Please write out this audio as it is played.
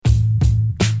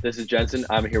This is Jensen.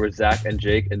 I'm here with Zach and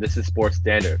Jake, and this is Sports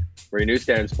Standard. We're your new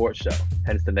standard sports show,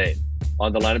 hence the name.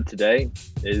 On the lineup today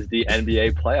is the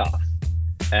NBA playoffs,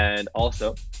 and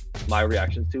also my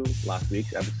reactions to last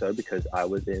week's episode because I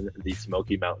was in the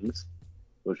Smoky Mountains,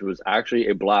 which was actually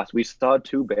a blast. We saw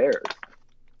two bears.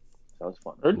 That was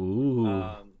fun.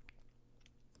 Ooh.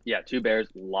 Yeah, two bears,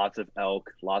 lots of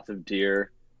elk, lots of deer,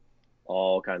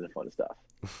 all kinds of fun stuff.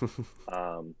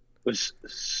 It was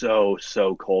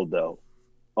so cold though.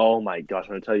 Oh my gosh,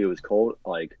 when I tell you it was cold,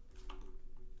 like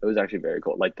it was actually very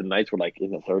cold. Like the nights were like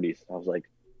in the 30s.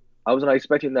 I was not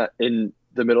expecting that in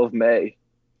the middle of May.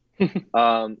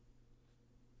 But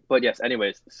yes,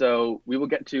 anyways, so we will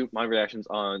get to my reactions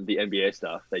on the NBA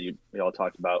stuff that we all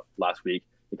talked about last week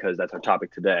because that's our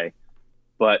topic today.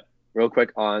 But real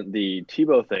quick on the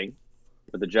Tebow thing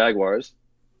with the Jaguars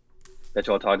that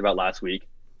you all talked about last week.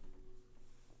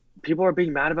 People are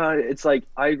being mad about it. It's like,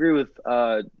 I agree with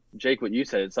Jake, what you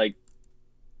said. It's like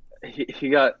he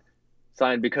got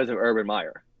signed because of Urban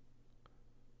Meyer.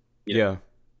 You know? Yeah.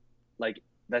 Like,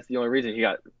 that's the only reason he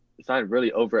got signed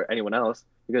really over anyone else,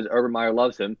 because Urban Meyer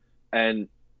loves him, and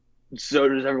so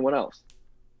does everyone else.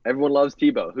 Everyone loves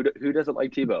Tebow. Who doesn't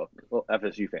like Tebow? Well,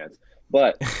 FSU fans.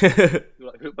 But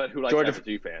who likes Georgia,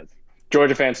 FSU fans?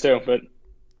 Georgia fans too, but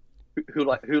Who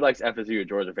likes FSU or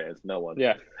Georgia fans? No one.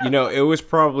 yeah. It was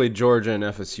probably Georgia and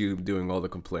FSU doing all the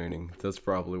complaining. That's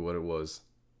probably what it was.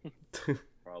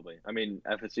 Probably. I mean,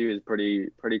 FSU is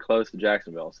pretty close to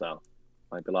Jacksonville, so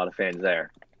might be a lot of fans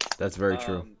there. That's very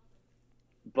true.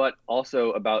 But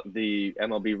also about the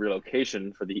MLB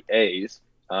relocation for the A's,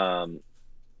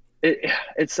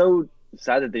 it's so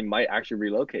sad that they might actually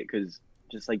relocate, because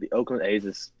just like the Oakland A's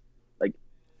is like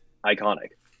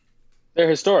iconic. They're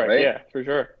historic, Right? yeah, for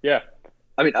sure. Yeah.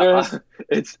 I mean,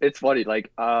 it's funny. Like,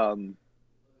 when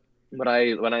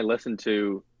I listened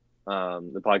to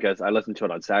the podcast, I listened to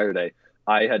it on Saturday.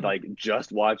 I had like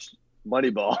just watched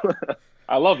Moneyball.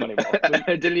 I love Moneyball.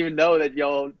 I didn't even know that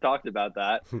y'all talked about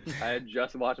that. I had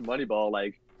just watched Moneyball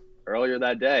like earlier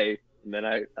that day, and then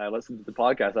I listened to the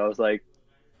podcast. I was like,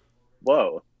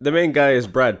 "Whoa!" The main guy is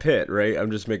Brad Pitt, right?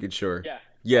 I'm just making sure. Yeah.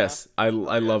 Yes, I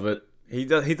love it. He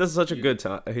does such a good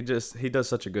time. He does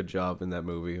such a good job in that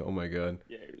movie. Oh my god.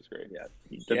 Yeah, he was great. Yeah,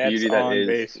 Gets the beauty that on is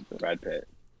base. Brad Pitt.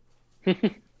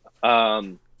 That's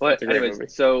But a great anyways, movie.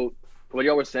 so what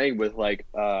y'all were saying with like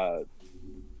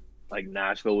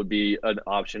Nashville would be an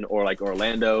option, or like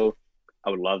Orlando. I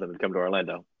would love them to come to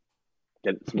Orlando,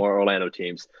 get some more Orlando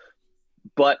teams,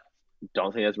 but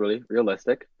don't think that's really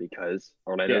realistic because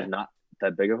Orlando is not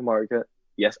that big of a market.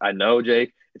 Yes, I know,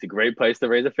 Jake. It's a great place to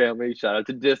raise a family. Shout out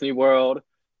to Disney World.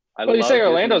 Well, you say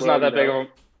love Orlando's Disney not World, that big of a.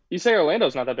 You say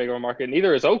Orlando's not that big of a market.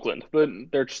 Neither is Oakland, but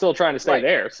they're still trying to stay Right.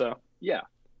 there. So Yeah.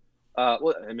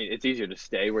 Well, I mean, it's easier to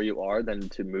stay where you are than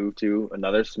to move to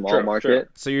another small True, market. true.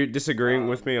 So you're disagreeing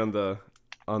with me on the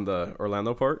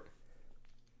Orlando part?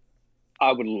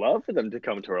 I would love for them to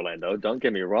come to Orlando. Don't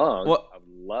get me wrong. Well- I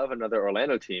would love another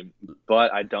Orlando team,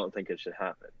 but I don't think it should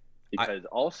happen because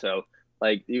also,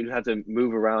 like, you'd have to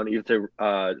move around. You have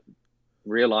to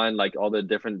realign like all the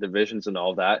different divisions and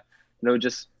all that.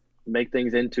 Just make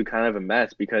things into kind of a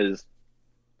mess, because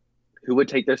who would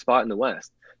take their spot in the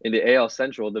West? In the AL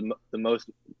Central, the most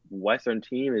Western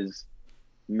team is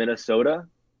Minnesota,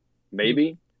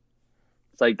 maybe.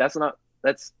 It's like that's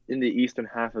in the eastern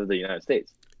half of the United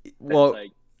States. Well,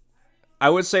 Like, I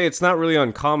would say it's not really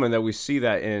uncommon that we see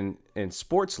that in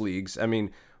sports leagues. I mean,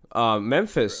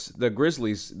 Memphis, the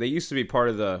Grizzlies, they used to be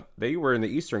they were in the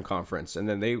Eastern Conference, and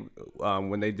then they,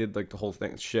 when they did like the whole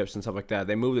thing, shifts and stuff like that,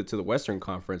 they moved it to the Western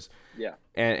Conference. yeah.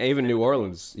 And even New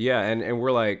Orleans. Yeah, and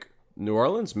we're like, New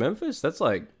Orleans, Memphis, that's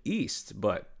like East,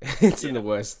 but it's in the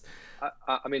West.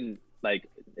 I mean, like,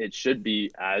 it should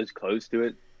be as close to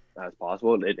it as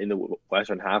possible in the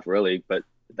Western half, really, but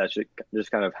that's just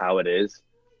kind of how it is,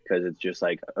 because it's just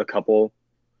like a couple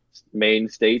main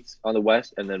states on the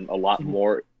West and then a lot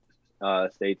more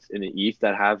states in the East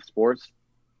that have sports.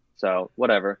 So,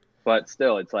 whatever. But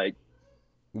still, it's like,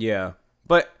 Yeah.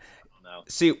 But, no.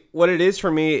 see, what it is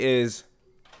for me is,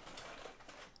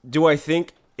 do I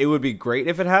think it would be great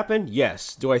if it happened?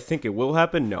 Yes. Do I think it will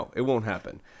happen? No, it won't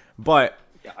happen. But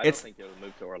Yeah, I don't think they would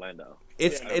move to Orlando.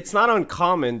 it's not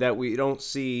uncommon that we don't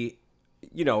see,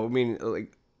 I mean,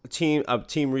 like a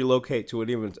team relocate to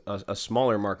even a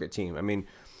smaller market team. I mean,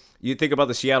 you think about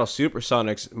the Seattle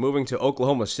SuperSonics moving to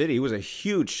Oklahoma City. It was a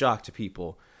huge shock to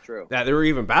people. True. That there were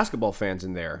even basketball fans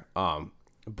in there.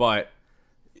 But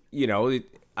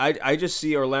I just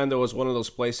see Orlando as one of those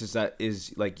places that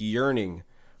is like yearning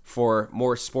for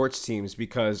more sports teams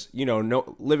because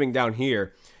no living down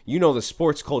here, the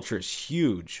sports culture is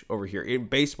huge over here in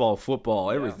baseball,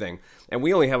 football, everything, and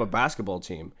we only have a basketball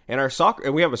team and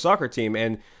we have a soccer team,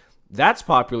 and that's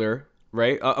popular,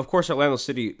 right? Of course, Orlando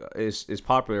City is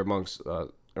popular amongst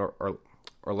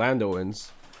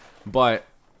Orlandoans, but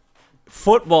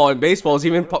football and baseball is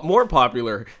even more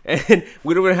popular, and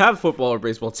we don't even have football or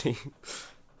baseball team.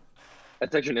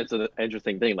 That's actually an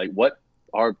interesting thing. Like, what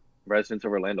are residents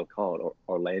of Orlando called?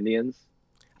 Orlandians?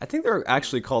 I think they're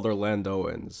actually called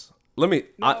Orlandoans.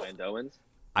 Orlandoans?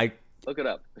 I Look it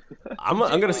up. I'm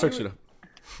gonna search it up.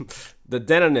 The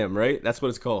demonym, right? That's what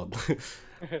it's called.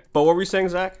 But what were you saying,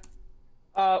 Zach?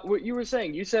 What you were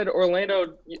saying, you said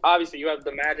Orlando. Obviously, you have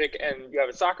the Magic and you have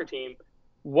a soccer team.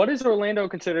 What is Orlando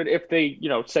considered if they,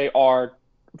 say, are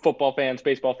football fans,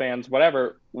 baseball fans,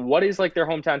 whatever? What is like their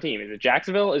hometown team? Is it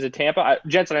Jacksonville? Is it Tampa?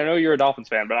 Jensen, I know you're a Dolphins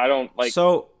fan, but I don't like.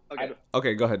 So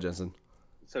okay, go ahead, Jensen.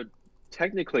 So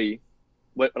technically,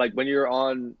 when you're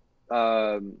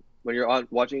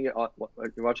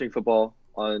watching football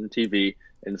on TV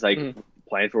and it's like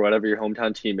playing for whatever your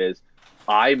hometown team is,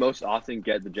 I most often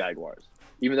get the Jaguars,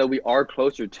 even though we are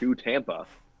closer to Tampa.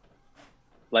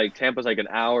 Like Tampa's like an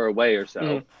hour away or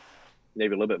so,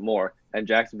 maybe a little bit more, and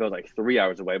Jacksonville's like 3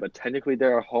 hours away. But technically,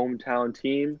 they're a hometown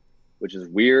team, which is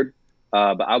weird.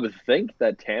 But I would think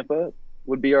that Tampa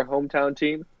would be our hometown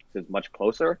team. It's much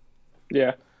closer.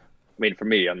 Yeah. I mean, for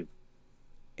me,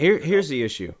 Here's the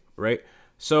issue, right?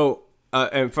 So, by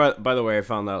the way, I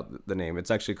found out the name.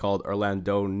 It's actually called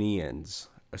Orlandonians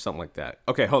or something like that.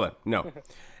 Okay, hold on. No.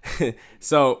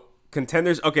 So,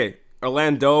 contenders. Okay,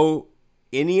 Orlando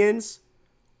Indians,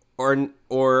 or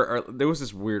there was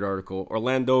this weird article.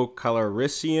 Orlando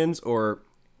Calrissians or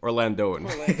Orlandoan.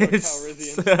 Orlando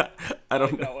Calrissians. I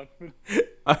don't like know. That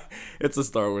one. It's a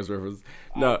Star Wars reference.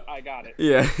 No, I got it.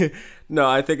 yeah, no,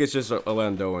 I think it's just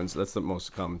Orlandoans. That's the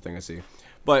most common thing I see.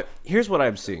 But here's what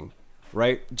I'm seeing,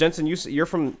 right? Jensen, you're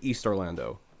from East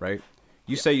Orlando, right?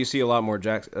 You say you see a lot more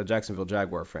Jacksonville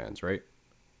Jaguar fans, right?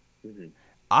 Mm-hmm.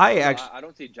 I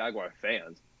don't see Jaguar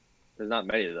fans. There's not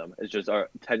many of them. It's just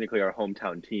technically our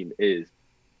hometown team is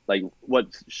like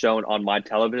what's shown on my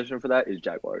television for that is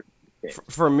Jaguar games.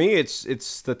 For me,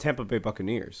 it's the Tampa Bay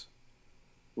Buccaneers.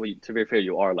 Well, to be fair,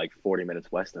 you are like 40 minutes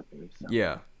west of me. So.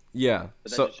 Yeah.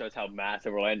 But that just shows how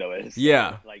massive Orlando is.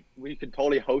 Yeah. Like, we could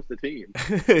totally host the team.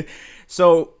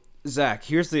 So, Zach,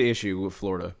 here's the issue with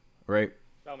Florida, right?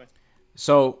 Tell me.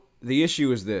 So, the issue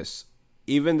is this.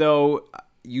 Even though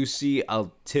you see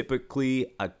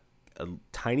typically a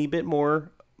tiny bit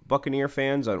more Buccaneer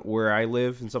fans on where I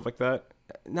live and stuff like that,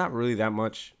 not really that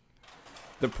much.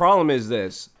 The problem is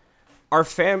this. Our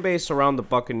fan base around the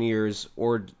Buccaneers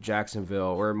or Jacksonville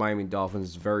or Miami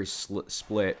Dolphins is very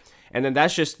split. And then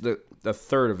that's just the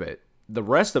third of it. The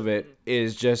rest of it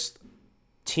is just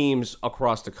teams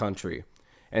across the country.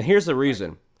 And here's the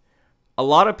reason. A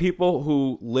lot of people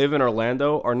who live in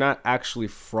Orlando are not actually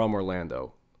from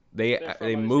Orlando. They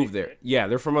move there. Right? Yeah,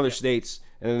 they're from other states,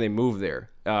 and then they move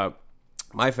there.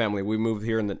 My family, moved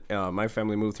here in the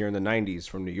 90s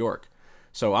from New York.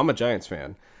 So I'm a Giants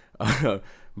fan.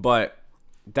 But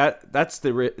that's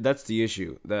the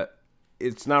issue, that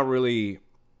it's not really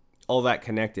all that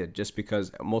connected, just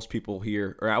because most people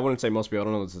here, or I wouldn't say most people,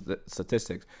 I don't know the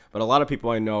statistics, but a lot of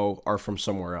people I know are from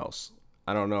somewhere else.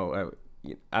 I don't know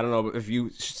if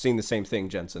you've seen the same thing,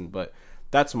 Jensen, but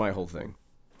that's my whole thing.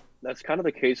 That's kind of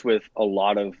the case with a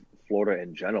lot of Florida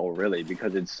in general, really,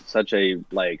 because it's such a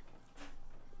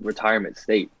retirement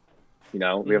state. We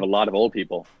have a lot of old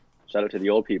people. Shout out to the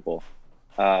old people.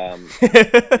 But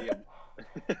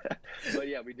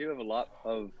yeah, we do have a lot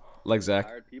of Zach.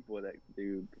 Tired people that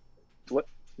do. What?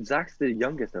 Zach's the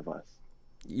youngest of us.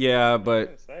 Yeah,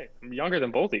 but I'm younger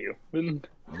than both of you.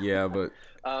 Yeah, but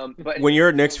but when you're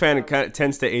a Knicks fan, it kind of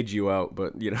tends to age you out.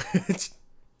 But and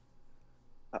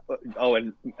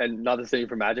not the same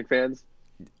for Magic fans.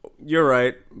 You're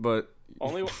right, but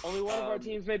only one of our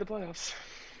teams made the playoffs.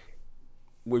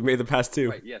 We made the past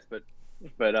two. Right. Yes, but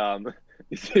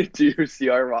do you see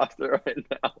our roster right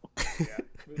now? Yeah.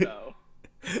 No.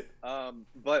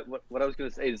 But what I was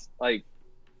gonna say is I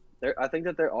think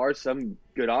that there are some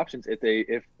good options if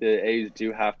the A's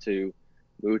do have to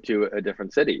move to a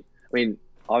different city. I mean,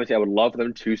 obviously, I would love for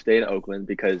them to stay in Oakland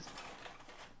because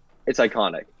it's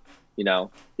iconic.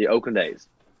 The Oakland A's,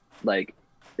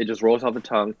 it just rolls off the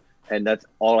tongue, and that's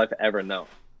all I've ever known.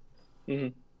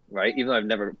 Mm-hmm. Right? Even though I've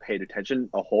never paid attention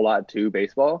a whole lot to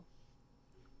baseball,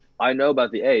 I know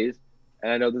about the A's,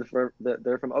 and I know that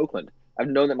they're from Oakland. I've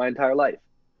known that my entire life.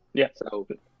 Yeah. So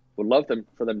would love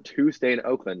for them to stay in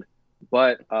Oakland,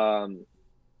 but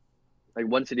like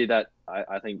one city that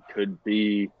I think could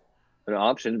be an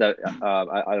option that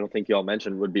I don't think y'all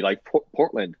mentioned would be like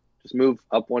Portland. Just move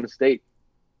up one state.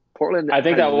 Portland I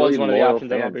think has that was really one of the loyal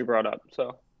options fans. MLB brought up.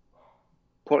 So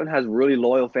Portland has really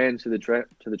loyal fans to the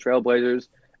Trailblazers,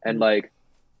 and like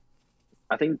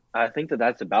I think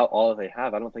that's about all they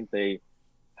have. I don't think they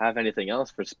have anything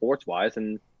else for sports wise,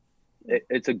 and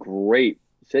it's a great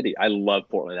city. I love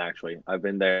Portland. Actually, I've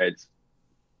been there. It's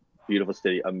a beautiful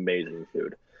city, amazing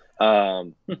food.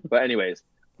 But anyways,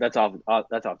 that's off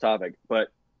topic. But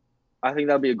I think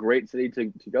that'd be a great city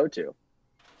to go to.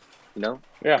 You know?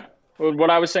 yeah, what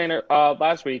I was saying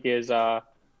last week is the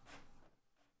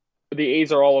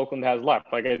A's are all Oakland has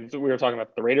left. Like we were talking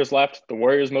about, the Raiders left, the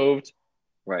Warriors moved.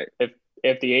 Right.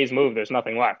 If the A's move, there's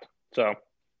nothing left. So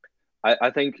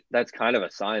I think that's kind of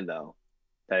a sign, though,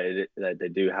 that they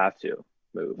do have to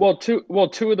move. Well,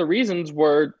 two of the reasons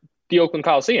were the Oakland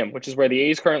Coliseum, which is where the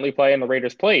A's currently play and the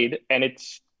Raiders played, and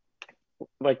it's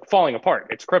like falling apart.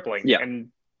 It's crippling. Yeah. And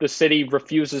the city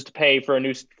refuses to pay for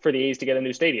the A's to get a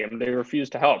new stadium. They refuse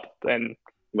to help. And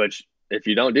which, if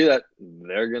you don't do that,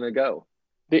 they're gonna go.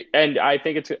 And I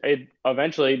think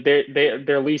eventually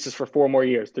their lease is for 4 more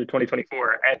years through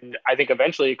 2024, and I think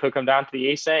eventually it could come down to the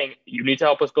A's saying, "You need to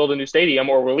help us build a new stadium,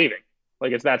 or we're leaving."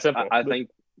 Like, it's that simple. I think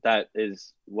that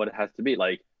is what it has to be.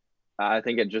 Like, I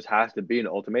think it just has to be an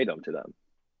ultimatum to them.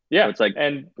 Yeah, so it's like,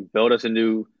 and build us a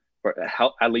new, or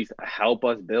at least help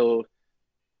us build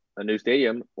a new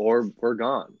stadium, or we're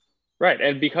gone. Right,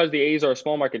 and because the A's are a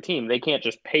small market team, they can't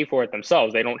just pay for it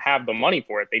themselves. They don't have the money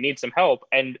for it. They need some help,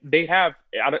 and they have.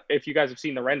 If you guys have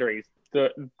seen the renderings,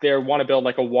 they want to build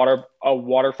like a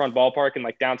waterfront ballpark in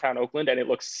like downtown Oakland, and it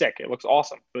looks sick. It looks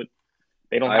awesome, but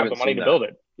they don't have the money to build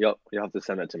it. You'll have to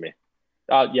send it to me.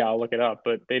 Yeah, I'll look it up,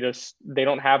 but they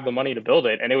don't have the money to build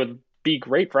it, and it would be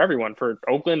great for everyone, for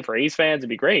Oakland, for A's fans, it'd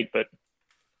be great, but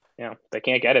they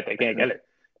can't get it. They can't get it.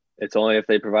 It's only if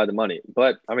they provide the money.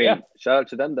 But I mean, Shout out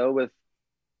to them though, with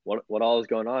what all is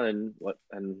going on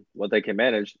and what they can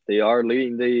manage. They are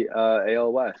leading the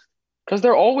AL West. Because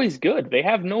they're always good. They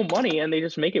have no money and they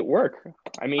just make it work.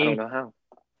 I mean, I don't know how.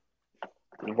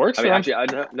 It works. I mean, actually, I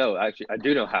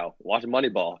do know how. Watch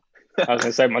Moneyball. I was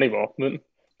gonna say Moneyball.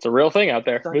 It's a real thing out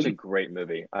there. It's such a great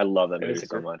movie. I love that movie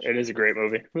so much. It is a great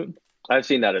movie. I've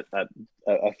seen that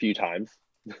a few times.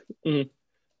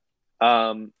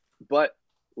 Mm-hmm. But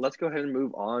let's go ahead and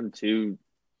move on to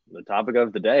the topic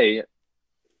of the day.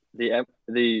 Not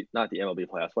the MLB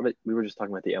playoffs. We were just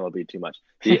talking about the MLB too much.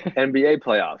 The NBA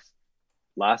playoffs.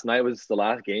 Last night was the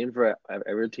last game for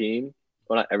every team.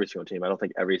 Well, not every single team. I don't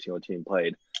think every single team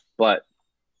played, but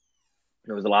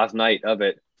it was the last night of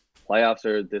it. Playoffs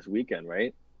are this weekend,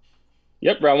 right?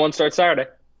 Yep, round 1 starts Saturday.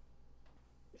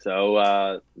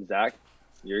 So, Zach,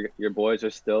 your boys are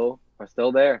still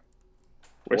there.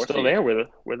 We're still there. We're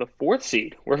the 4th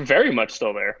seed. We're very much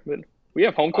still there. We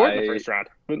have home court in the first round.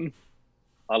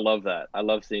 I love that. I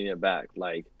love seeing it back.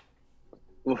 When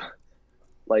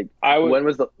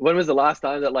was the last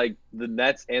time that like the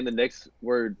Nets and the Knicks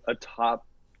were a top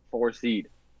 4 seed?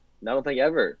 I don't think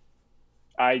ever.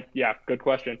 Good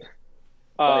question.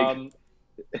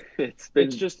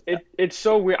 It's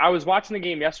so weird. I was watching the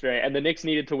game yesterday, and the Knicks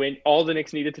needed to win. All the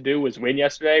Knicks needed to do was win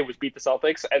yesterday, was beat the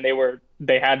Celtics, and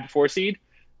they had 4 seed.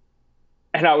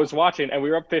 And I was watching, and we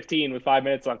were up 15 with 5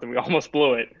 minutes left, and we almost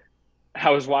blew it. I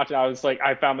was watching. I was like,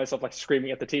 I found myself like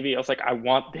screaming at the TV. I was like, I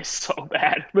want this so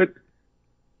bad, but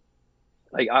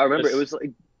like I remember it was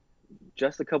like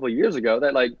just a couple of years ago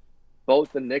that like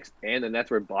both the Knicks and the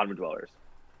Nets were bottom dwellers.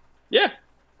 Yeah,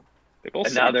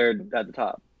 and now they're at the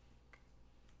top.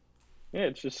 Yeah,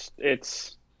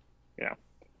 it's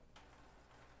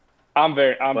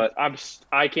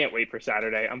I can't wait for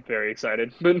Saturday. I'm very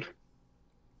excited.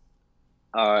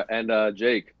 And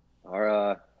Jake,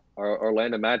 our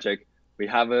Orlando Magic, we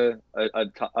have a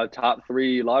top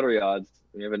 3 lottery odds.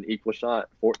 We have an equal shot,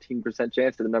 14%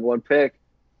 chance to the number 1 pick.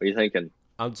 What are you thinking?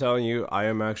 I'm telling you, I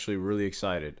am actually really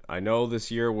excited. I know this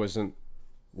year wasn't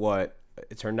what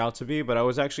it turned out to be, but I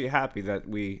was actually happy that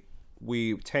we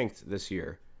tanked this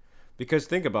year. Because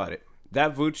think about it.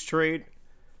 That Vooch trade,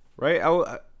 right?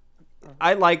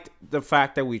 I liked the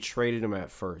fact that we traded him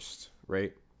at first,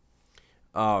 right?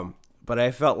 But I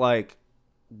felt like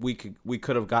we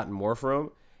could have gotten more from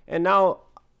him. And now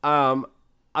I'm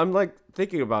like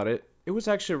thinking about it. It was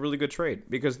actually a really good trade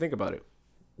because think about it.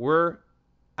 We're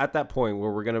at that point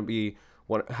where we're going to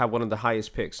have one of the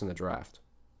highest picks in the draft,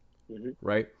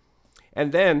 right?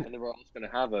 And then we're also going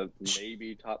to have a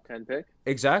maybe top 10 pick.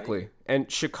 Exactly. Right?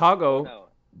 And Chicago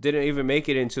didn't even make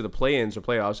it into the play-ins or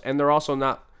playoffs, and they're also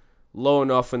not low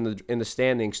enough in the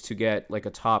standings to get like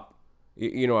a top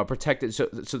a protected so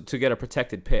to get a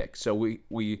protected pick. So we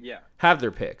Yeah. have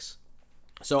their picks.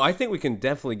 So I think we can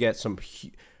definitely get some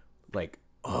like,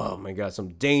 oh my god, some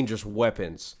dangerous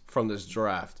weapons from this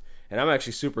draft. And I'm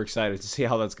actually super excited to see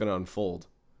how that's going to unfold.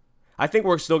 I think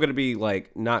we're still going to be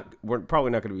we're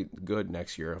probably not going to be good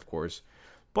next year, of course.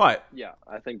 But Yeah,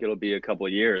 I think it'll be a couple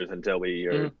of years until we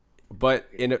are. but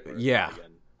in again.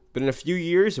 a few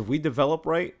years, if we develop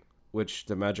right, which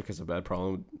the Magic has a bad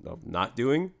problem of not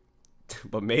doing,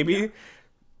 but maybe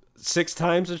 6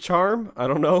 times a charm. I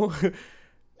don't know.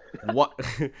 What?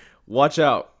 Watch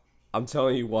out! I'm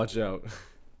telling you, watch out.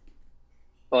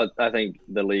 Well, I think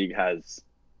the league has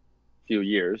a few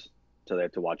years, so they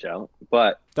have to watch out.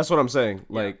 But That's what I'm saying.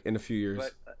 Like in a few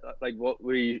years. like what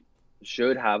we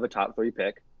should have a top 3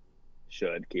 pick.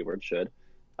 Should, keyword should.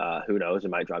 Who knows? It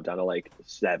might drop down to like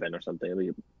 7 or something. It'll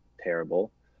be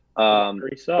terrible.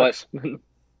 Pretty sucks.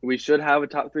 We should have a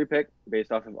top 3 pick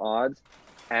based off of odds,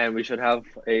 and we should have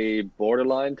a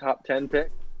borderline top 10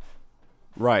 pick.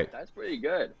 Right. That's pretty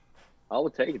good. I will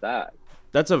take that.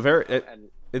 That's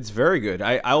it's very good.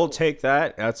 I will take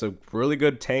that. That's a really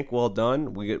good tank. Well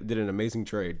done. We did an amazing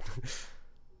trade.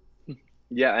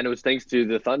 Yeah, and it was thanks to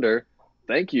the Thunder.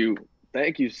 Thank you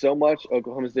so much,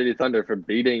 Oklahoma City Thunder, for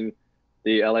beating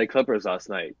the LA Clippers last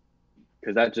night,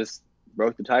 because that just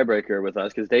broke the tiebreaker with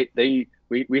us. Because we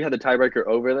had the tiebreaker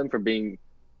over them for being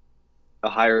a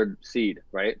higher seed,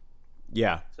 right?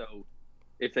 Yeah. So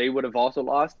if they would have also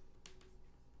lost,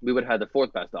 we would have had the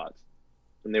 4th best odds,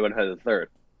 and they would have had the 3rd.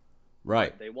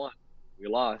 Right. They won. We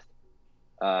lost.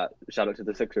 Shout out to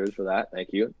the Sixers for that.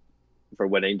 Thank you for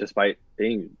winning despite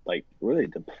being like really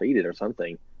depleted or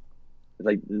something.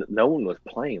 Like no one was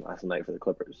playing last night for the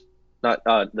Clippers. Not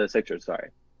the Sixers, sorry.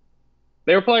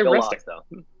 They were probably Still resting. lost,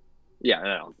 though. Yeah, I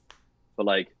know. But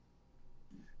like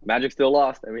Magic still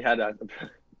lost, and we had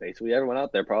basically everyone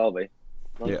out there probably.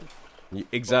 Yeah.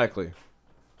 Exactly.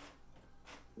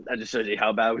 That just shows you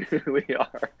how bad we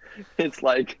are. It's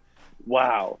like,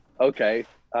 wow, okay.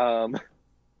 So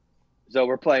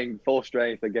we're playing full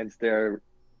strength against their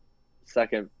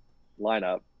second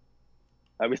lineup,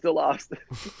 and we still lost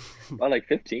by like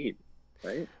 15,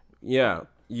 right? Yeah,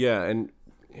 and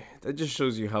that just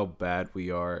shows you how bad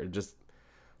we are. It just,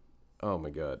 oh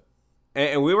my god.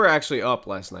 And we were actually up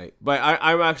last night, but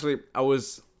I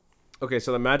was okay.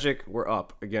 So the Magic were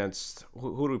up against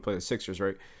who do we play? The Sixers,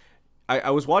 right?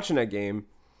 I was watching that game,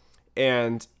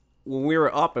 and when we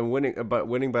were up and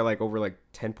winning by like over like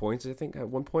 10 points, I think at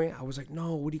one point, I was like,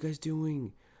 no, what are you guys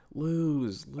doing?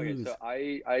 Lose. Okay, so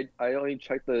I only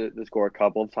checked the score a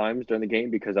couple of times during the game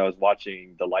because I was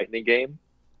watching the Lightning game.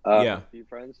 With a few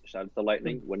friends. Shout out to the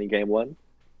Lightning, winning game 1.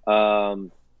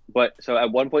 But so at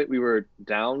one point we were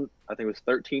down, I think it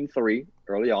was 13-3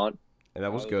 early on. And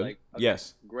that was good. Like, okay,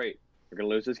 yes. Great. We're going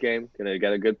to lose this game. Going to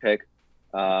get a good pick.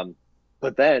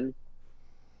 But then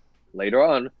later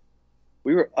on,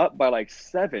 we were up by like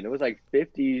 7. It was like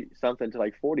 50-something to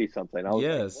like 40-something. I was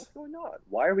like, what's going on?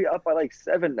 Why are we up by like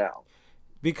 7 now?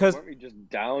 Because weren't we just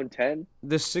down 10?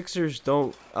 The Sixers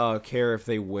don't care if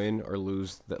they win or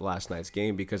lose that last night's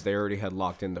game because they already had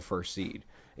locked in the first seed.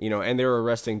 And they were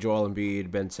resting Joel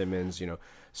Embiid, Ben Simmons,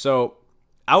 So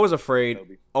I was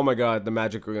afraid, oh my God, the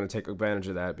Magic are going to take advantage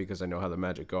of that because I know how the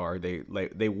Magic are.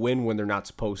 They win when they're not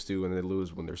supposed to, and they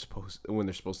lose when they're supposed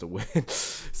to win.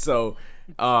 So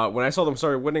when I saw them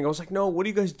started winning, I was like, no, what are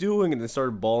you guys doing? And they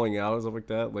started bawling out and stuff like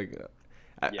that. Like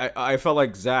I felt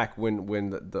like Zach when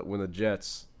the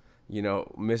Jets,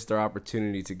 missed their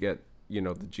opportunity to get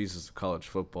the Jesus of college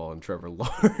football and Trevor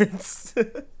Lawrence.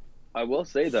 I will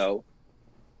say though,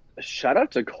 shout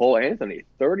out to Cole Anthony,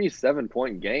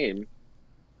 37-point game.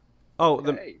 Oh,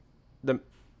 the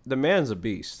man's a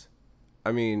beast.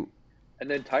 I mean, and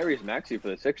then Tyrese Maxey for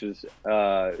the Sixers,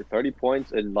 30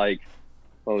 points and like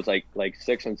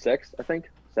 6 and 6, I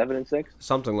think 7 and 6,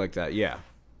 something like that. Yeah,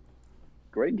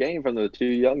 great game from the 2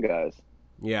 young guys.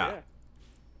 Yeah.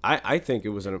 I think it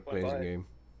was an amazing game.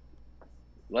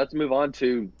 Let's move on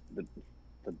to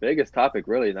the biggest topic,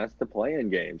 really, and that's the play-in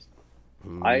games.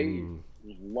 I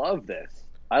love this.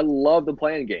 I love the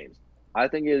play-in games. I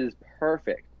think it is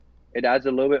perfect. It adds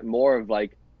a little bit more of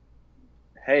like,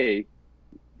 hey,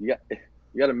 you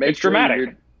got to make sure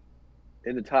you're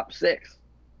in the top 6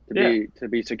 to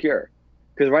be secure.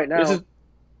 Because right now,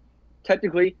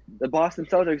 technically, the Boston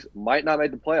Celtics might not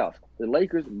make the playoffs. The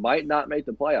Lakers might not make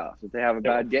the playoffs if they have a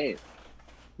bad game.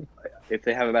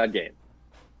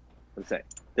 I'm saying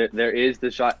there is the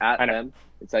shot at them.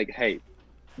 It's like, hey,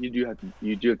 you do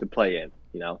have to play in.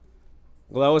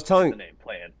 Well, I was telling the name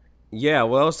play in. Yeah,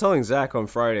 well, I was telling Zach on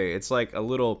Friday, it's like a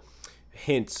little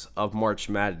hint of March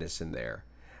Madness in there.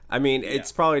 I mean,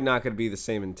 it's probably not going to be the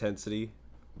same intensity.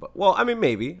 But well, I mean,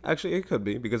 maybe. Actually, it could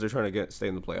be because they're trying to stay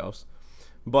in the playoffs.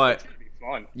 But It's gonna be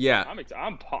fun. yeah,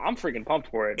 I'm freaking pumped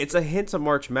for it. it's a hint of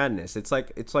March Madness. It's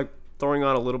like throwing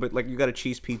on a little bit, like you got a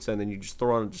cheese pizza and then you just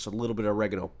throw on just a little bit of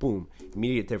oregano. Boom,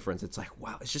 immediate difference. It's like,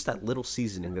 wow, it's just that little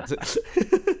seasoning. That's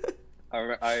it.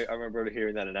 I remember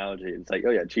hearing that analogy. It's like,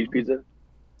 oh yeah, cheese pizza,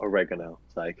 oregano.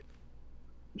 It's like,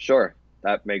 sure,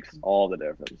 that makes all the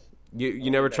difference.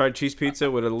 You never tried cheese pizza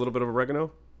with a little bit of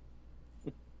oregano?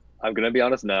 I'm gonna be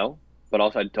honest, no, but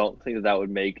also I don't think that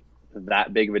would make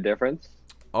that big of a difference.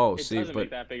 Oh, It see, doesn't but make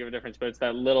that big of a difference, but it's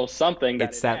that little something. That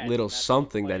it's it that adds, little and that's what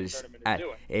something the that playing is tournament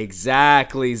doing.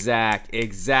 exactly, Zach.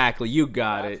 Exactly, you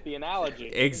got That's it. the analogy.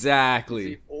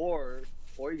 Exactly. Or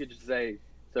you could just say,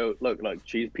 so look,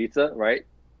 cheese pizza, right?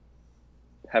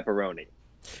 Pepperoni.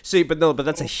 See, but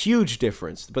that's a huge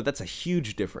difference. But that's a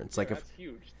huge difference. Like if That's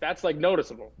huge. That's like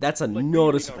noticeable. that's a really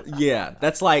noticeable. noticeable. Yeah,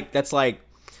 that's like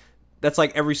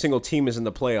every single team is in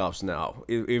the playoffs now,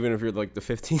 even if you're like the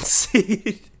 15th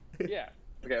seed. Yeah.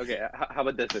 Okay. How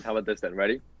about this then?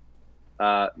 Ready?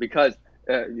 Because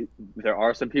there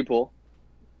are some people,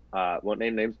 won't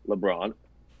name names, LeBron,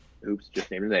 oops,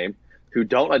 just named a name, who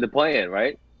don't like the play-in,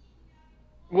 right?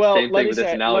 Well, Same let thing me with this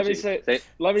say.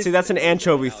 analogy. See, that's an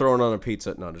anchovy thrown on a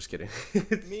pizza. No, I'm just kidding.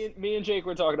 Me and Jake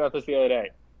were talking about this the other day.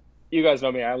 You guys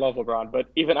know me. I love LeBron, but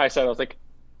even I said, I was like,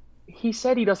 he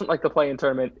said he doesn't like the play-in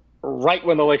tournament right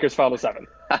when the Lakers fell to 7.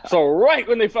 So right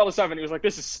when they fell to 7, he was like,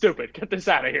 "This is stupid. Get this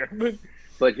out of here."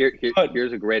 But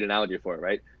here's a great analogy for it,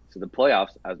 right? So the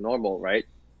playoffs, as normal, right?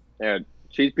 They had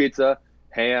cheese pizza,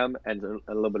 ham, and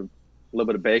a little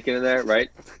bit of bacon in there, right?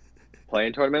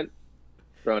 Playing tournament,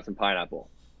 throw in some pineapple.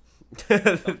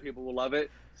 Some people will love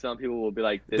it. Some people will be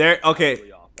like, There. Okay.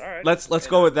 Really off. All right. Let's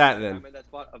go with that then. I'm in that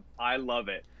spot of, I love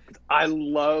it. I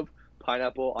love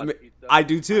pineapple on pizza. I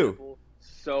do too. Pineapple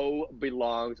so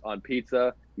belongs on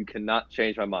pizza. You cannot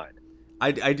change my mind.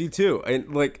 I do too.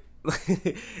 And like,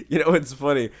 it's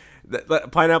funny.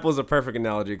 Pineapple is a perfect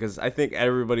analogy because I think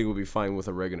everybody will be fine with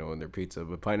oregano in their pizza,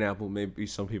 but pineapple, maybe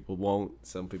some people won't.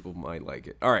 Some people might like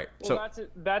it. All right. Well,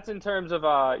 that's in terms of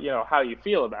how you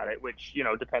feel about it, which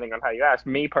depending on how you ask.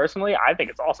 Me personally, I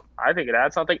think it's awesome. I think it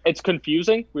adds something. It's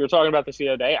confusing. We were talking about this the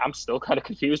other day. I'm still kind of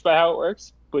confused by how it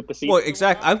works with the season. Well,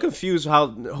 exactly. I'm confused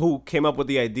who came up with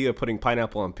the idea of putting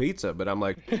pineapple on pizza, but I'm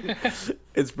like,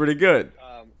 it's pretty good.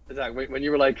 Zach, when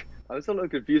you were like, I was a little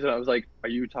confused, and I was like, are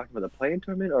you talking about the play-in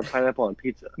tournament or pineapple on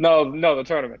pizza? No, the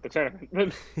tournament.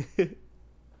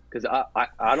 Because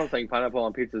I don't think pineapple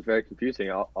on pizza is very confusing.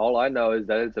 All I know is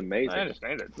that it's amazing. I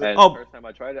understand it. And the first time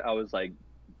I tried it, I was like,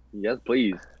 yes,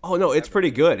 please. Oh, no, it's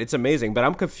pretty good. It's amazing, but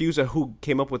I'm confused at who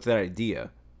came up with that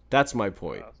idea. That's my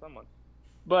point. Someone.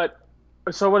 But,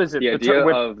 so what is it? The idea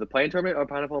of the play-in tournament or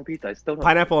pineapple on pizza? I still don't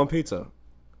Pineapple on pizza.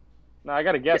 No, I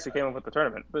got to guess who came up with the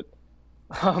tournament, but...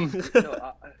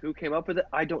 who came up with it?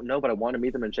 I don't know, but I want to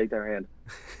meet them and shake their hand.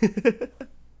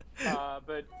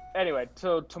 But anyway,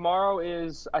 so tomorrow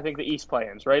is, I think, the East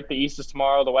play-ins, right? The East is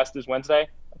tomorrow, the West is Wednesday.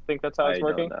 I think that's how it's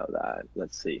working. I don't know that.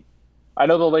 Let's see. I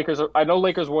know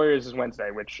Lakers Warriors is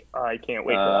Wednesday, which I can't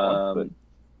wait for that one. But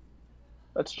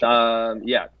let's check.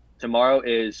 Yeah. Tomorrow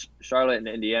is Charlotte and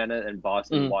Indiana and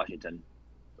Boston and Washington.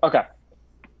 Okay.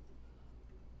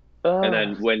 And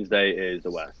then Wednesday is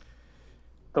the West.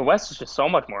 The West is just so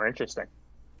much more interesting.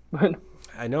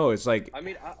 I know, it's like... I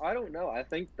mean, I don't know. I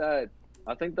think that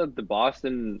the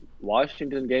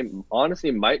Boston-Washington game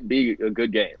honestly might be a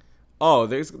good game. Oh,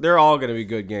 they're all going to be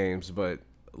good games, but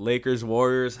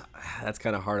Lakers-Warriors, that's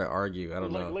kind of hard to argue. I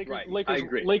don't know. I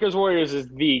agree. Lakers-Warriors is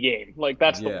the game. Like,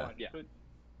 that's the one. Yeah.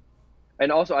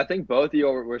 And also, I think both of you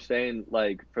were saying,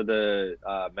 like, for the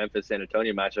Memphis-San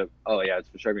Antonio matchup, oh, yeah, it's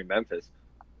for sure going to be Memphis.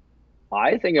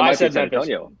 I think it might be San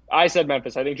Antonio. I said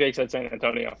Memphis. I think Jake said San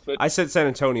Antonio. But... I said San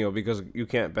Antonio because you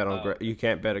can't bet on you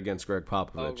can't bet against Greg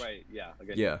Popovich. Oh right,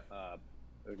 yeah,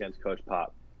 against Coach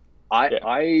Pop. I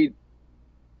think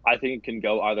it can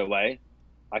go either way.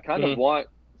 I kind of want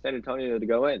San Antonio to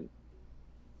go in.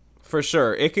 For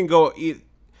sure, it can go.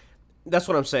 That's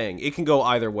what I'm saying. It can go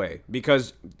either way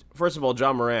because first of all,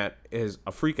 John Morant is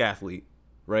a freak athlete,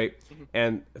 right?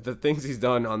 And the things he's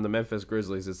done on the Memphis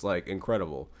Grizzlies is like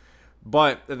incredible.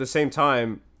 But at the same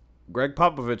time, Greg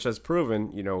Popovich has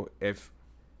proven, if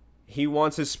he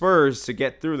wants his Spurs to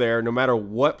get through there, no matter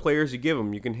what players you give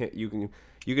him, you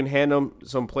can hand him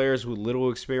some players with little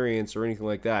experience or anything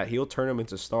like that. He'll turn them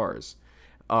into stars.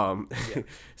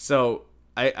 So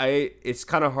it's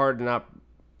kind of hard not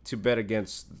to bet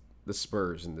against the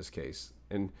Spurs in this case.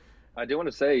 And I do want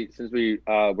to say, since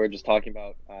we're just talking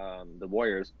about the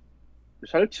Warriors,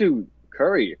 shout out to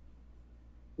Curry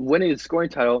winning his scoring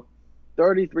title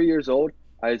 33 years old.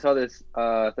 I saw this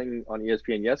thing on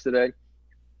ESPN yesterday.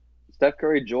 Steph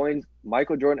Curry joins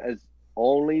Michael Jordan as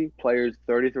only players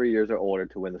 33 years or older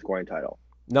to win the scoring title.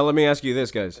 Now let me ask you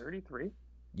this, guys. 33.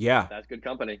 Yeah, That's good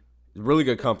company. really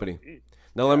good company.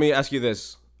 Now let me ask you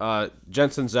this,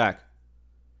 Jensen, Zach,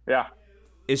 Yeah.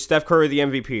 is Steph Curry the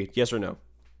MVP? Yes or no?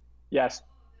 Yes.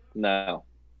 No.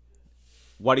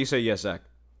 Why do you say yes, Zach?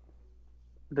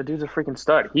 The dude's a freaking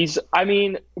stud.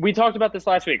 We talked about this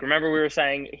last week. Remember, we were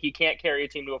saying he can't carry a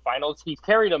team to a finals. He's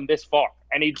carried them this far,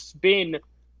 and it's been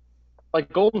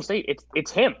like Golden State.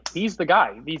 It's him. He's the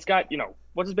guy. He's got,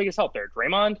 what's his biggest help there?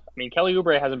 Draymond. Kelly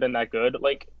Oubre hasn't been that good.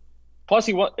 Plus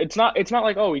he won. It's not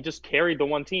like, oh, he just carried the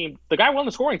one team. The guy won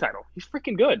the scoring title. He's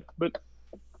freaking good. But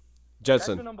that's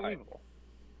been Jensen. unbelievable.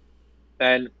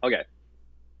 And okay,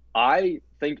 I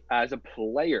think as a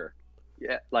player,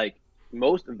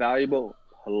 most valuable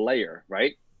player,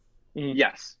 right? Mhm.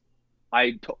 Yes,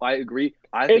 I agree.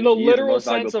 I think In the he is literal most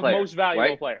valuable sense of player, most valuable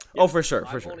right? player. Oh, for sure,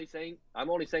 for I'm sure.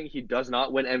 only saying he does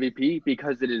not win MVP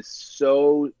because it is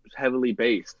so heavily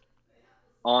based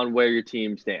on where your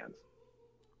team stands,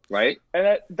 right?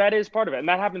 And that is part of it. And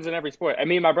that happens in every sport.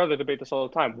 Me and my brother debate this all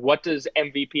the time. What does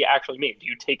MVP actually mean? Do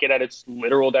you take it at its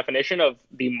literal definition of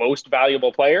the most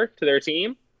valuable player to their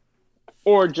team?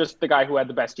 Or just the guy who had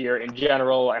the best year in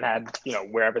general and had,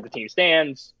 wherever the team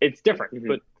stands? It's different. Mhm.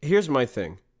 But Here's my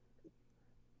thing.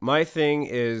 My thing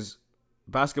is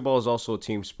basketball is also a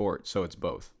team sport, so it's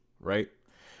both, right?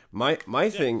 My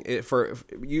thing for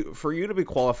you to be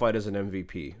qualified as an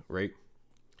MVP, right?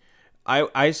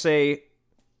 I say,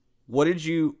 what did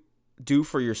you do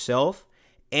for yourself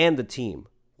and the team?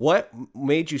 What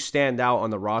made you stand out on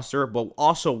the roster? But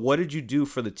also, what did you do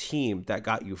for the team that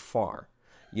got you far?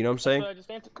 You know what I'm saying?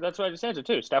 that's what I just answered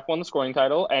too. Steph won the scoring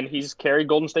title, and he's carried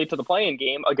Golden State to the play-in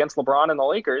game against LeBron and the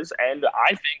Lakers. And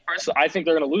I think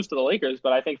they're going to lose to the Lakers,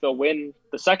 but I think they'll win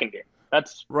the second game.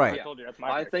 That's Right. I told you, that's my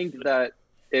I pick. think that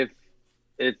if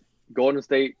Golden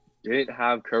State didn't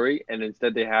have Curry and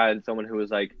instead they had someone who was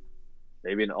like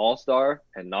maybe an all-star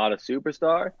and not a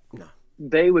superstar, No.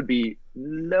 they would be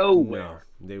nowhere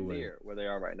No, they wouldn't. near where they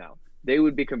are right now. They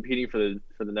would be competing for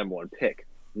the number one pick,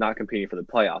 not competing for the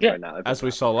playoffs Yeah. right now. if As it's we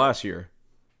not saw Curry. last year.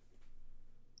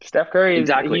 Steph Curry,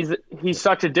 Exactly. he's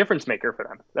such a difference maker for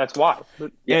them. That's why.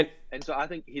 But Yeah. And so I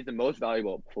think he's the most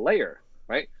valuable player,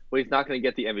 right? But he's not going to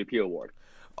get the MVP award.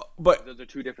 But Those are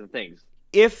two different things.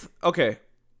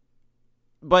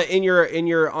 but in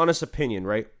your honest opinion,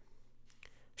 right?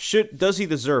 Does he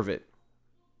deserve it?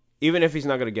 Even if he's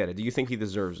not going to get it, do you think he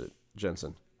deserves it,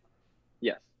 Jensen?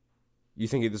 Yes. You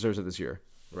think he deserves it this year?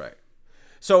 Right.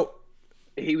 So,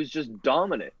 He was just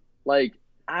dominant. couldn't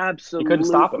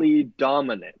stop Absolutely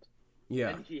dominant. yeah.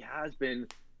 And he has been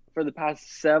for the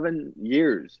past 7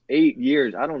 years, 8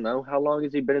 years. I don't know. How long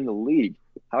has he been in the league?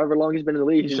 However long he's been in the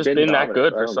league, he's just been that dominant.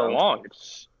 good I for don't so know. long.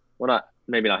 Well,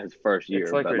 maybe not his first year,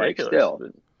 It's but ridiculous. still,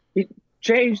 he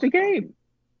changed the game.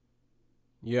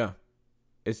 Yeah.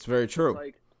 It's very true.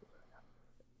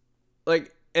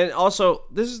 Like, And also,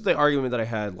 this is the argument that I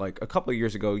had a couple of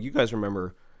years ago. You guys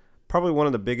remember probably one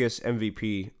of the biggest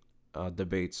MVP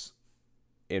debates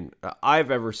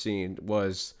I've ever seen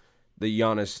was the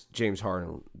Giannis James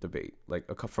Harden debate,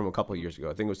 from a couple of years ago.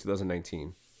 I think it was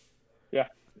 2019. Yeah.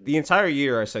 The entire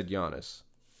year I said Giannis,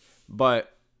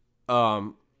 but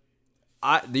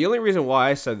the only reason why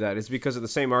I said that is because of the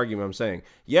same argument I'm saying.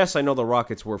 Yes, I know the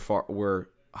Rockets were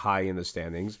high in the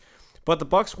standings, but the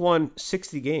Bucks won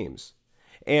 60 games,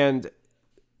 and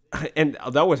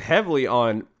that was heavily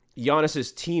on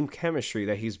Giannis's team chemistry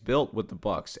that he's built with the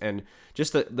Bucks, and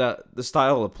just the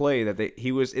style of play that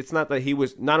he was. It's not that he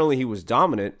was not only he was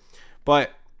dominant,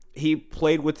 but he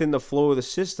played within the flow of the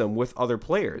system with other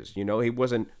players. He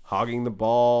wasn't hogging the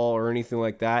ball or anything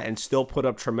like that, and still put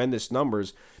up tremendous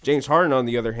numbers. James Harden, on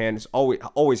the other hand, is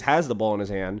always has the ball in his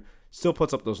hand, still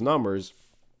puts up those numbers,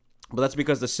 but that's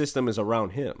because the system is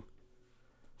around him.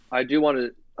 I do want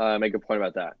to make a point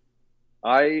about that.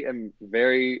 I am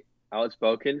very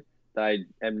outspoken that I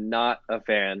am not a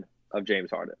fan of James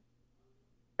Harden.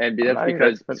 And that's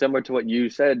because, similar to what you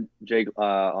said, Jake,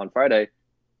 on Friday,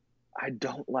 I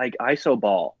don't like ISO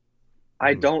ball.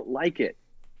 I don't like it,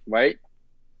 right?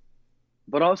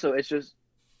 But also, it's just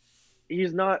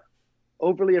he's not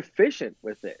overly efficient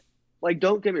with it.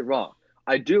 Don't get me wrong.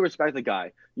 I do respect the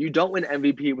guy. You don't win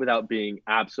MVP without being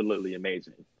absolutely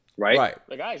amazing, right? Right.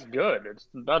 The guy's good. It's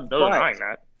not denying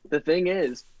that. The thing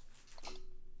is,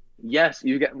 yes,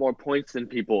 you get more points than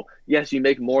people. Yes, you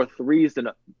make more threes than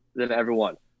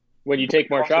everyone. When you take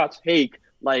more shots.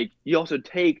 You also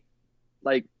take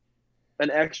an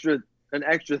extra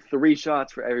 3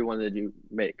 shots for everyone that you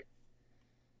make.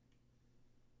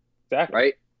 Exactly.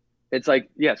 right? It's like,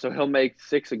 yeah, so he'll make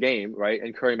 6 a game, right?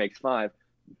 And Curry makes 5,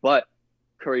 but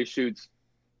Curry shoots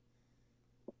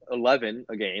 11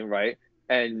 a game, right?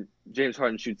 And James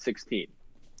Harden shoots 16.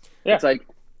 Yeah. It's like,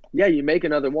 yeah, you make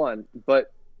another one,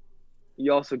 but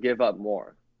you also give up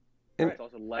more. And- It's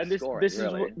also less And scoring, this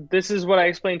really. this is what I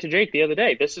explained to Jake the other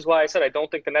day. This is why I said I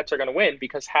don't think the Nets are going to win,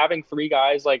 because having 3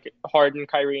 guys like Harden,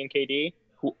 Kyrie, and KD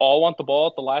who all want the ball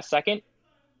at the last second,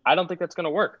 I don't think that's going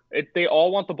to work. They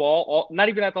all want the ball, not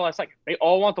even at the last second. They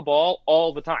all want the ball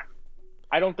all the time.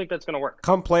 I don't think that's going to work.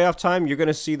 Come playoff time, you're going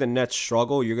to see the Nets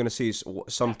struggle. You're going to see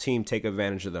some team take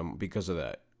advantage of them because of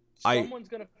that. Someone's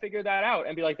going to figure that out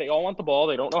and be like, they all want the ball.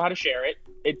 They don't know how to share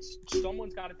it.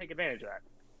 Someone's got to take advantage of that.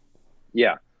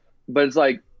 Yeah, but it's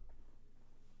like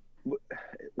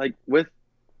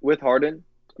with Harden,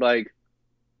 like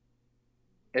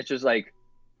it's just like,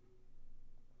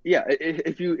 yeah,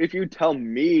 if you tell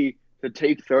me to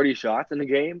take 30 shots in a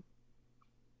game,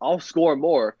 I'll score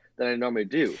more than I normally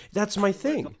do. That's my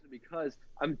thing. Because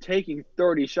I'm taking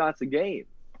 30 shots a game,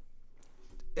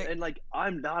 and like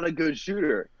I'm not a good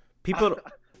shooter. People,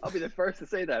 I'll be the first to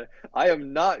say that I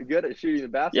am not good at shooting the Yeah,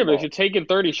 basketball. but if you're taking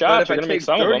 30 shots, but you're if going I to make take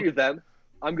some of 30 them. of them,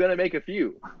 I'm gonna make a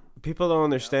few. people don't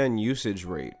understand usage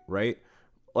rate, right?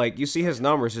 Like you see his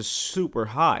numbers is super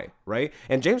high, right?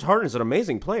 And James Harden is an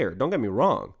amazing player. Don't get me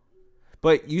wrong,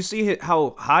 but you see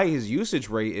how high his usage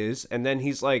rate is, and then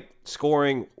he's like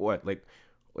scoring what, like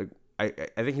I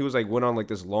think he was like went on like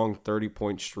this long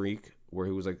 30-point streak where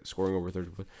he was like scoring over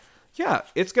 30 points. Yeah,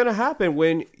 it's gonna happen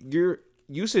when your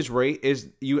usage rate is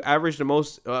you average the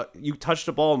most. You touch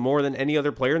the ball more than any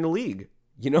other player in the league.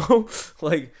 You know,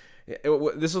 like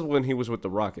this is when he was with the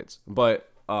Rockets,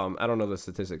 but I don't know the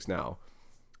statistics now.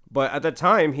 But at the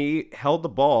time, he held the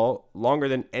ball longer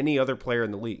than any other player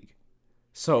in the league.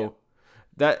 So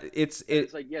that it's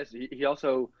like, yes, he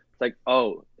also, it's like,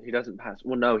 oh, he doesn't pass.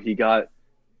 Well, no, he got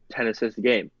 10 assists a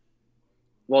game.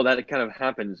 Well, that kind of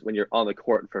happens when you're on the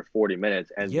court for 40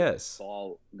 minutes and yes, the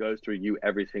ball goes through you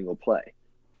every single play.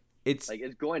 it's Like,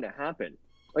 it's going to happen.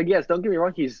 Like, yes, don't get me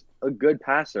wrong, he's a good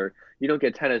passer. You don't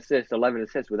get 10 assists, 11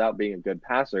 assists without being a good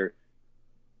passer.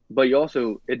 But you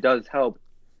also, it does help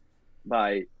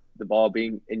by the ball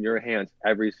being in your hands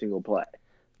every single play.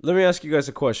 Let me ask you guys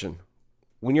a question.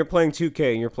 When you're playing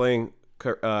 2K and you're playing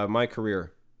My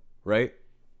Career, right?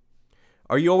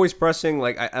 Are you always pressing,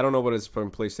 like, I don't know what it's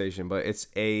from PlayStation, but it's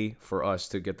A for us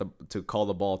to call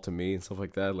the ball to me and stuff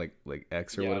like that, like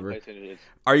X or whatever.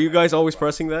 Are you guys always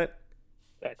pressing that?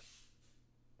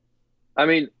 I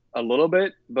mean, a little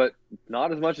bit, but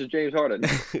not as much as James Harden.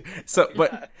 So,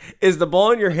 but is the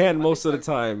ball in your hand most of the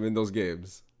time in those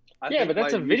games? Yeah, but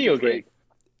that's a video game.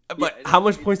 But how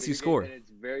much points do you score? And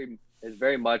it's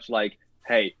very much like,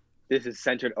 hey, this is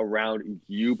centered around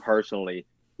you personally,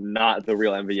 not the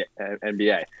real NBA.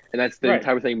 And that's the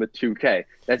type of thing with 2K.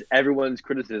 That's everyone's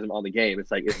criticism on the game.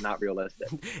 It's like, it's not realistic.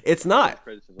 It's not.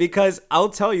 Because I'll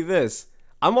tell you this.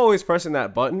 I'm always pressing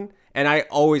that button, and I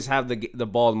always have the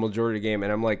ball the majority of the game,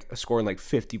 and I'm like scoring like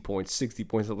 50 points, 60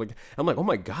 points. I'm like, oh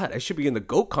my God, I should be in the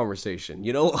GOAT conversation.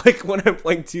 You know, like when I'm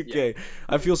playing 2K,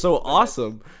 I feel so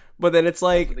awesome. But then it's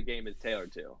like, the game is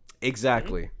tailored to.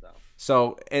 Exactly.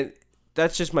 So, and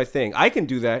that's just my thing. I can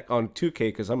do that on 2K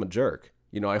because I'm a jerk.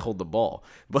 You know, I hold the ball,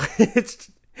 but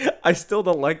I still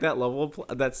don't like that level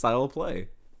of that style of play.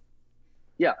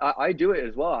 Yeah, I do it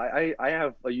as well. I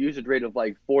have a usage rate of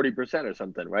like 40% or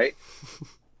something, right?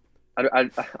 I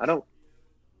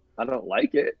don't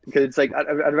like it because it's like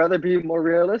I'd rather be more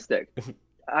realistic.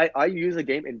 I use a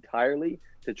game entirely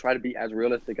to try to be as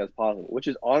realistic as possible, which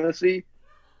is honestly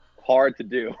hard to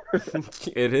do.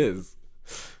 It is.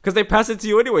 Because they pass it to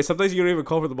you anyway. Sometimes you don't even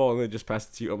call for the ball and they just pass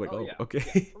it to you. I'm like, yeah. Okay.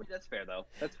 I mean, that's fair though.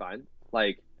 That's fine.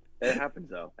 Like, it happens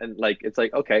though. And like, it's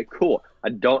like, okay, cool. I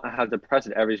don't have to press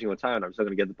it every single time. I'm still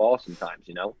going to get the ball sometimes,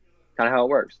 you know? Kind of how it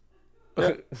works.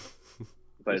 Yeah.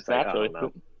 But it's like, I don't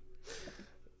know.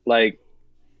 Like,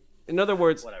 in other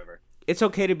words, whatever. It's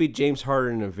okay to be James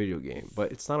Harden in a video game,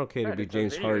 but it's not okay to be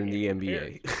James Harden in the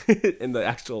NBA, in the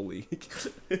actual league.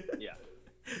 Yeah.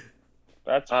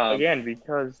 That's again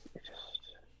because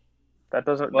that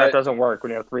doesn't work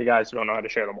when you have 3 guys who don't know how to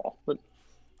share the ball. But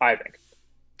I think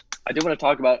I do want to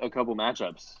talk about a couple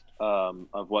matchups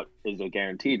of what is a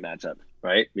guaranteed matchup,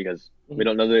 right? Because we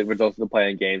don't know the results of the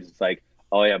playing games. It's like,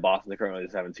 oh yeah, Boston's currently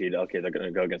the 7th seed. Okay, they're going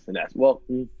to go against the Nets. Well,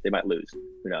 they might lose.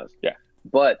 Who knows? Yeah.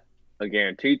 But a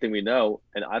guaranteed thing we know,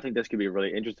 and I think this could be a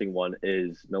really interesting one,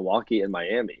 is Milwaukee and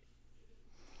Miami.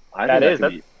 That's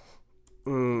the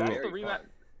rematch.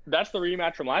 That's the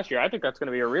rematch from last year. I think that's going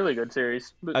to be a really good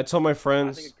series. I told my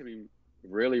friends, I think it could be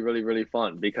really, really, really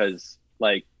fun because,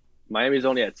 like, Miami's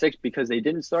only at 6 because they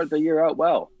didn't start the year out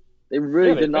well. They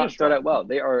really they did not finished start well. out well.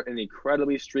 They are an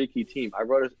incredibly streaky team. I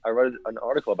wrote an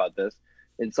article about this.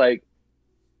 It's like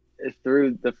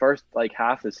through the first like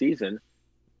half of the season,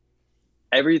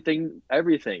 everything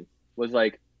was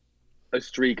like a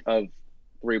streak of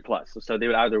 3+. So they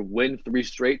would either win 3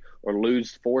 straight or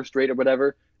lose 4 straight or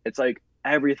whatever. It's like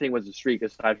everything was a streak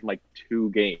aside from like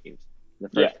 2 games in the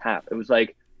first half. It was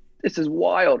like, this is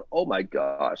wild. Oh my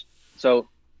gosh. So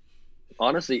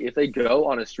honestly, if they go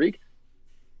on a streak,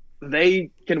 they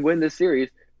can win this series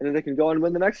and then they can go on and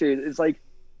win the next series. It's like,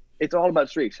 it's all about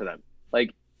streaks for them.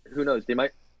 Like, who knows? They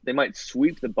might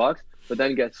sweep the Bucks, but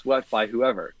then get swept by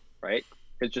whoever, right?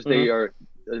 It's just they are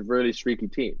a really streaky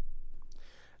team.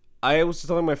 I was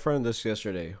telling my friend this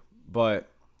yesterday, but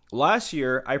last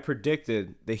year I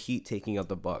predicted the Heat taking out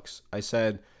the Bucks. I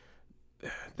said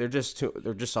they're just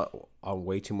on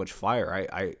way too much fire.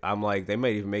 I'm like, they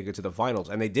might even make it to the finals,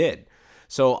 and they did.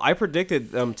 So I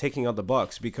predicted them taking out the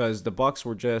Bucks because the Bucks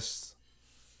were just,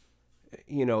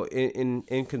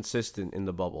 inconsistent in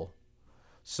the bubble.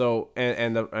 So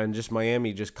and just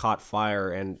Miami just caught fire,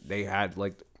 and they had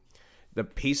like the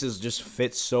pieces just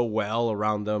fit so well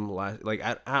around them. Like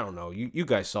I don't know, you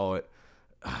guys saw it,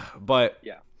 but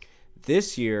Yeah.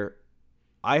 This year,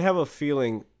 I have a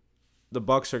feeling the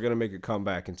Bucks are going to make a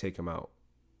comeback and take them out.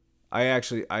 I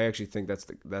actually think that's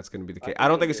going to be the case. I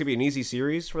don't think it's going to be an easy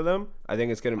series for them. I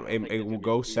think it will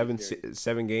go 7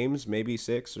 games, maybe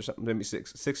 6 or something, maybe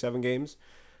 6-7 games.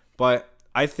 But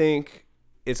I think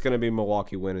it's going to be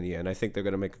Milwaukee win in the end. I think they're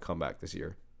going to make a comeback this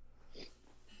year.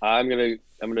 I'm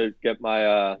gonna get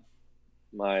my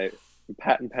my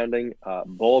patent pending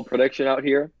bold prediction out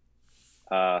here.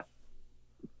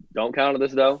 Don't count on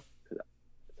this though. It's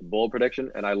a bold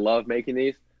prediction, and I love making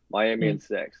these. Miami in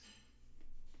 6.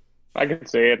 I can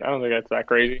see it. I don't think that's that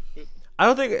crazy. I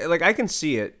don't think I can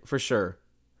see it for sure,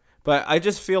 but I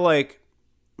just feel like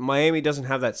Miami doesn't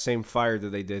have that same fire that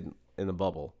they did in the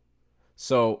bubble.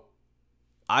 So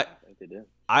I think they do.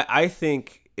 I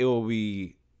think it will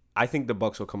be. I think the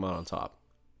Bucks will come out on top.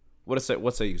 What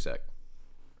say you, Zach?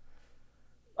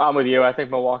 I'm with you. I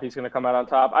think Milwaukee's going to come out on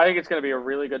top. I think it's going to be a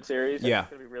really good series. Yeah.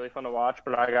 It's going to be really fun to watch,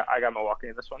 but I got Milwaukee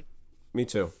in this one. Me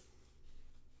too.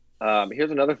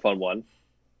 Here's another fun one.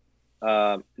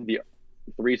 The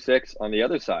 3-6 on the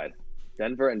other side,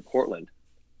 Denver and Portland.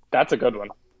 That's a good one.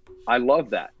 I love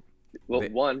that.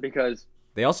 Well, because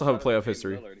they also have a playoff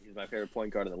history. Lillard, he's my favorite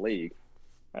point guard in the league.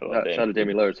 I love Shout out to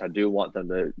Damian Lillard. So I do want them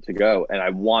to go, and I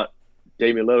want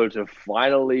Damian Lillard to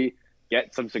finally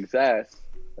get some success.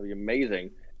 That'd be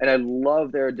amazing. And I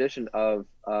love their addition of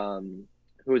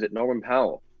who is it, Norman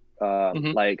Powell.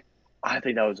 Like, I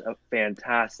think that was a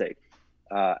fantastic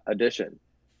addition.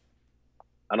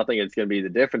 I don't think it's going to be the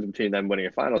difference between them winning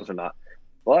a finals or not,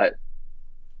 but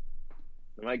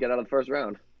they might get out of the first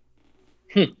round.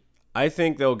 I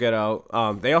think they'll get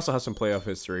out. They also have some playoff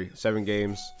history, 7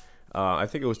 games. I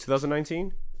think it was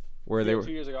 2019 where they were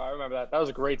 2 years ago. I remember that. That was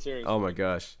a great series. Oh my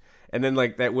gosh! And then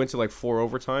that went to 4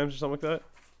 overtimes or something like that.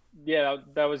 Yeah,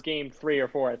 that was game 3 or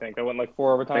 4. I think that went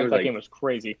 4 overtimes. That game was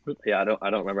crazy. Yeah, I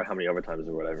don't remember how many overtimes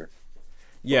or whatever.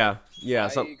 Yeah. I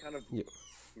kind of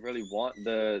really want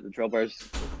the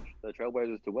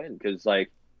Trailblazers to win because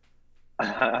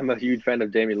I'm a huge fan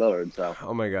of Damian Lillard. So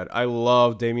oh my god, I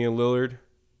love Damian Lillard.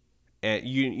 And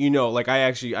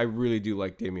I really do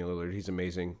like Damian Lillard. He's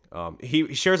amazing.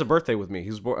 He shares a birthday with me.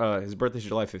 His birthday's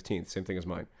July 15th, same thing as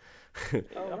mine.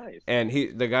 Oh, nice. And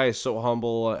the guy is so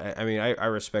humble. I mean, I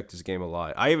respect his game a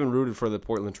lot. I even rooted for the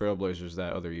Portland Trailblazers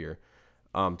that other year,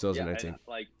 2019.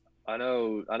 Yeah, I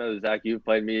know, Zach, you've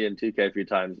played me in 2K a few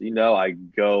times. I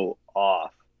go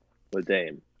off with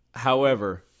Dame.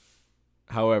 However,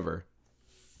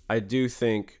 I do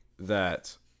think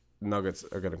that Nuggets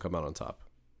are going to come out on top.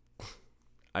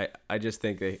 I just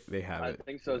think they have it. I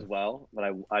think so as well, but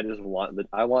I want the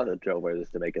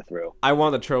Trailblazers to make it through. I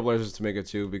want the Trailblazers to make it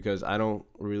too because I don't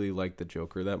really like the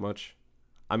Joker that much.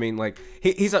 I mean,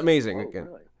 he's amazing. Again,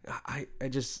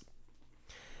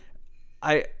 really?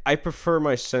 I prefer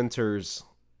my centers.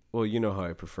 Well, you know how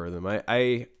I prefer them.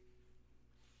 I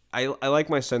like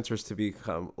my centers to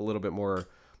become a little bit more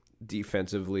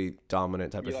defensively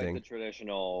dominant type of thing. The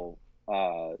traditional,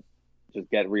 just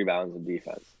get rebounds and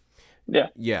defense. Yeah.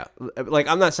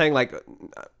 I'm not saying okay,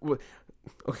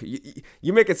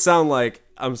 you make it sound like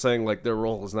I'm saying their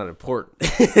role is not important. No,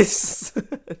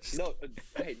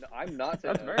 I'm not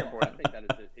saying that's very important. I think that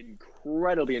is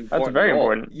incredibly important. That's very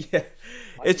important. Yeah.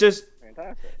 It's just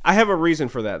fantastic. I have a reason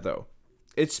for that though.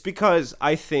 It's because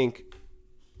I think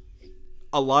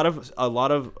a lot of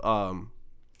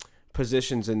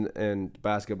positions in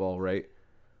basketball, right,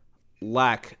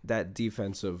 lack that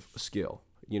defensive skill.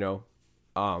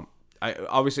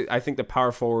 I think the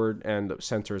power forward and the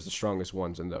center is the strongest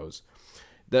ones in those.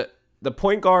 The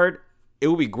point guard, it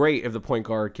would be great if the point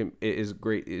guard it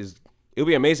would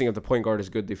be amazing if the point guard is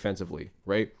good defensively,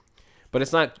 right? But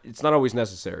it's not always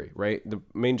necessary, right? The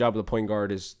main job of the point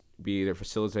guard is be either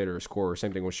facilitator or scorer,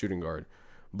 same thing with shooting guard.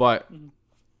 But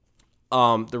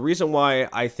the reason why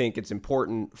I think it's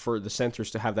important for the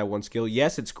centers to have that one skill,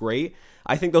 yes, it's great.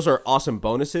 I think those are awesome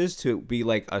bonuses to be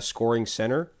like a scoring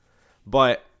center,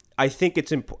 but I think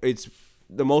it's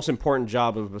the most important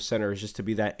job of a center is just to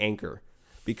be that anchor,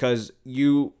 because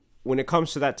when it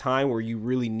comes to that time where you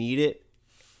really need it,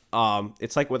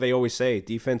 it's like what they always say: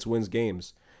 defense wins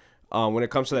games. When it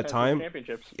comes to that time,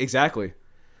 championships. Exactly.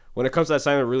 When it comes to that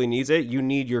time that really needs it, you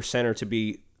need your center to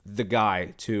be the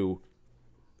guy to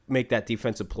make that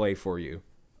defensive play for you.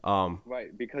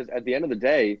 Right, because at the end of the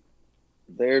day,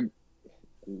 they're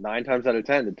 9 times out of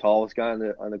 10 the tallest guy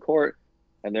on the court,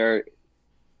 and they're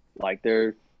like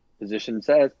their position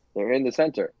says they're in the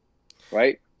center,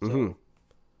 right? Mm-hmm. So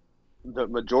the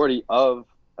majority of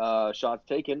shots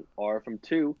taken are from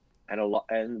 2,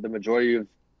 and the majority of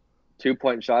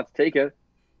 2-point shots taken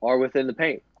are within the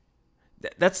paint.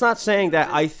 That's not saying that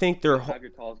I think they're have your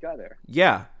tallest guy there.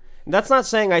 Yeah, that's not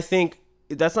saying I think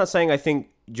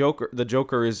the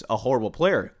Joker is a horrible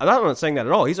player. I'm not saying that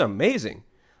at all. He's amazing.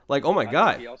 Like, oh my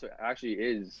God. He also actually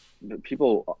is.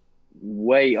 People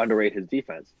way underrate his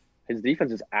defense. His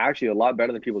defense is actually a lot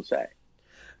better than people say.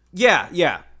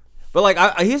 Yeah. But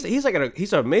like, he's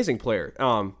an amazing player.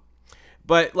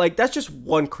 But like, that's just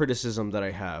one criticism that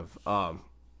I have.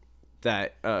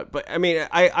 But I mean,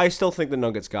 I still think the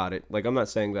Nuggets got it. Like, I'm not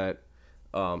saying that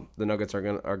the Nuggets are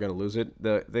gonna lose it.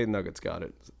 The Nuggets got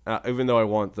it. Even though I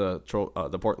want the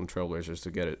Portland Trailblazers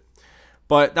to get it.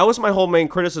 But that was my whole main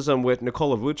criticism with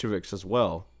Nikola Vucevic as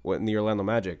well in the Orlando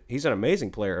Magic. He's an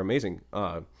amazing player,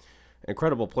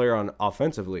 incredible player on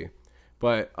offensively.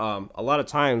 But a lot of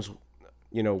times,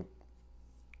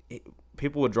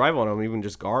 people would drive on him, even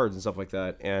just guards and stuff like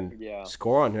that, and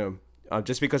score on him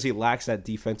just because he lacks that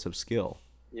defensive skill.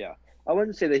 Yeah. I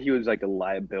wouldn't say that he was like a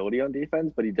liability on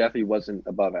defense, but he definitely wasn't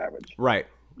above average. Right.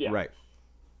 Yeah. Right.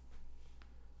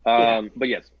 But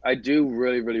yes, I do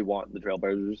really, really want the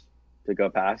Trailblazers to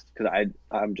go past because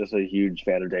I'm just a huge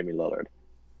fan of Damian Lillard.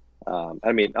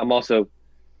 I mean, I'm also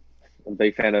a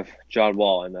big fan of John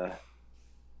Wall, and I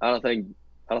don't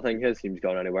think his team's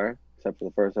going anywhere except for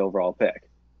the first overall pick.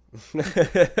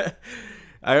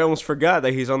 I almost forgot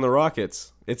that he's on the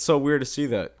Rockets. It's so weird to see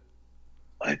that.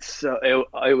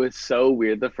 It was so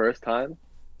weird the first time.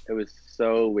 It was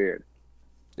so weird.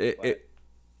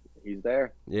 He's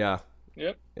there. Yeah.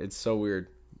 Yep. It's so weird.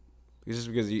 It's just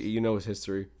because you know his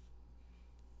history.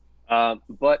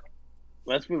 But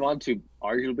let's move on to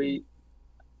arguably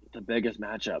the biggest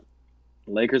matchup.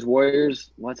 Lakers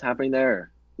Warriors, what's happening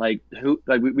there? Like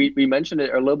we mentioned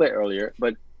it a little bit earlier,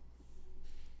 but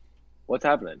what's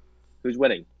happening? Who's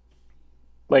winning?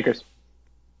 Lakers.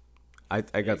 I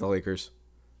got the Lakers.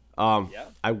 Yeah.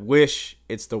 I wish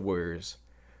it's the Warriors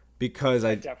because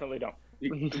I definitely don't.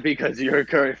 Because you're a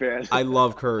Curry fan. I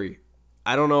love Curry.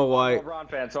 I don't know why. I'm a LeBron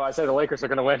fan, so I say the Lakers are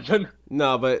going to win.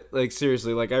 No, but like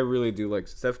seriously, like I really do like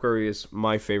Steph Curry is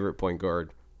my favorite point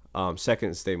guard. Second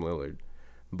is Dame Lillard,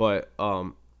 but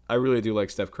I really do like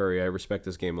Steph Curry. I respect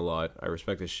his game a lot. I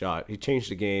respect his shot. He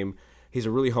changed the game. He's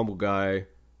a really humble guy.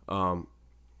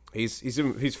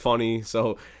 He's funny.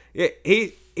 So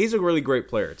he's a really great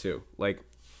player too. Like,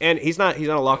 and he's not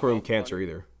a locker room cancer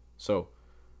either. So,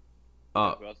 Who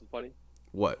else is funny?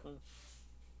 What?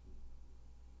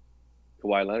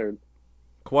 Kawhi Leonard.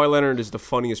 Kawhi Leonard is the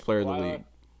funniest player in the league.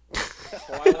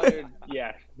 Kawhi Leonard,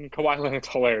 yeah. Kawhi Leonard's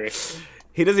hilarious.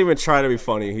 He doesn't even try to be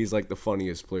funny. He's like the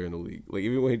funniest player in the league. Like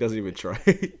even when he doesn't even try.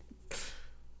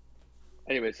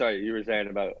 Anyway, sorry, you were saying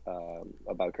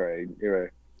about Curry. You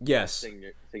were Yes.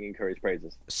 singing Curry's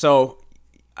praises. So,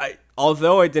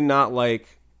 although I did not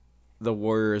like the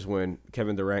Warriors when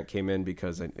Kevin Durant came in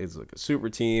because it's like a super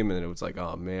team, and it was like,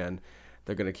 oh man,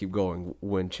 they're gonna keep going,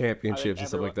 win championships and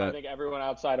stuff like that. I think everyone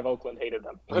outside of Oakland hated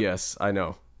them. Yes, I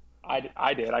know.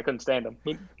 I did. I couldn't stand them.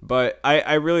 But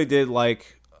I really did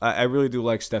like. I really do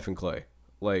like Steph and Clay.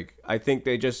 Like I think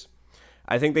they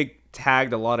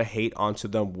tagged a lot of hate onto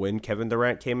them when Kevin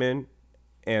Durant came in,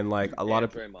 and like a lot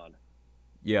of Draymond.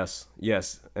 Yes,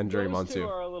 and Draymond Those two too.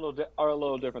 are a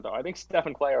little different though. I think Steph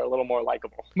and Clay are a little more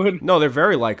likable. No, they're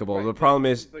very likable. Right. The problem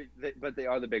is, but they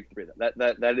are the big three.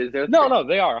 That is their No,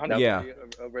 they are. 100%. Yeah.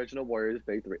 The original Warriors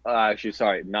big three. Actually,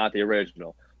 sorry, not the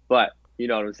original, but you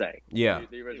know what I'm saying. yeah,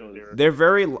 The original. they're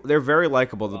very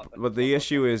likable. But the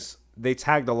issue is they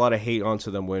tagged a lot of hate onto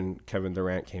them when Kevin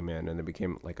Durant came in and they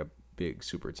became like a big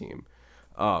super team.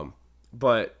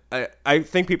 But I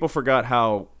think people forgot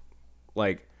how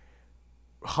like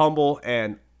humble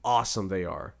and awesome they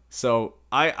are. So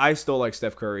I still like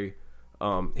Steph Curry.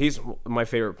 He's my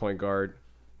favorite point guard.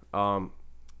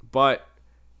 But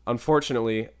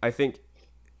unfortunately, I think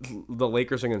the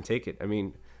Lakers are going to take it. I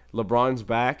mean, LeBron's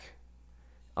back.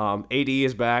 AD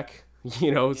is back.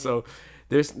 So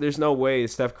there's no way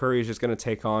Steph Curry is just going to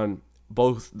take on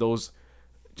both those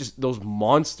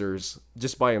monsters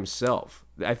just by himself.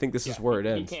 I think this is where it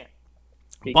ends.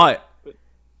 He can't.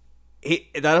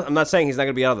 I'm not saying he's not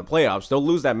going to be out of the playoffs. They'll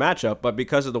lose that matchup, but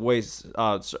because of the way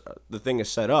the thing is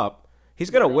set up,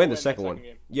 he's going to win the second one.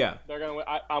 Game. Yeah, they're going to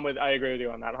win. I agree with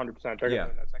you on that 100%. They're going to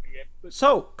win that second game.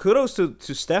 So kudos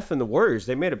to Steph and the Warriors.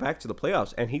 They made it back to the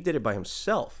playoffs, and he did it by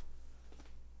himself.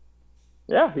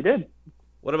 Yeah, he did.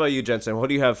 What about you, Jensen? What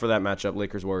do you have for that matchup,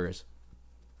 Lakers Warriors?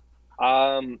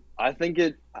 I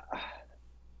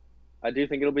do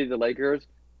think it'll be the Lakers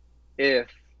if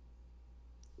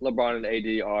LeBron and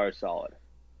AD are solid.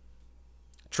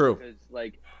 True. Because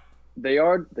they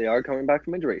are coming back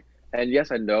from injury. And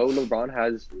yes, I know LeBron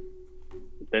has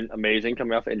been amazing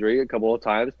coming off injury a couple of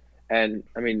times. And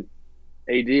I mean,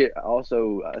 AD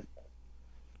also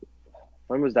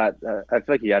when was that? I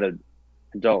feel like he had I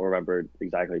don't remember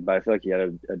exactly, but I feel like he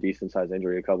had a decent sized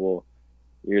injury a couple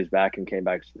years back and came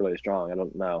back really strong. I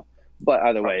don't know. But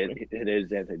either way, it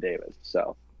is Anthony Davis.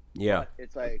 So yeah,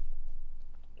 it's like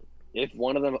if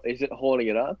one of them isn't holding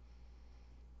it up,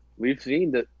 we've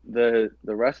seen that the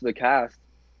rest of the cast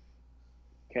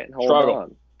can't hold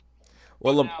on.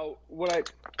 Well, now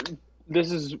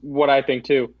this is what I think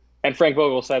too. And Frank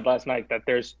Vogel said last night that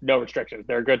there's no restrictions.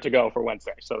 They're good to go for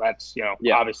Wednesday. So that's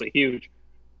obviously huge.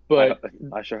 But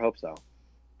I sure hope so.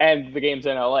 And the game's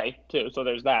in LA too, so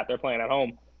there's that. They're playing at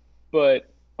home. But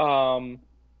we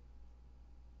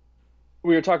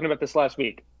were talking about this last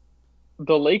week.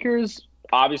 The Lakers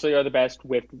obviously are the best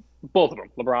with both of them,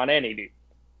 LeBron and AD.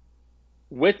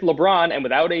 With LeBron and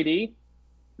without AD,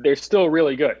 they're still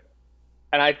really good.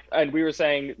 And we were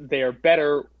saying they are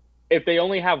better if they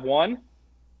only have one.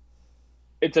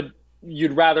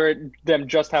 You'd rather them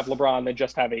just have LeBron than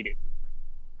just have AD.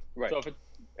 Right. So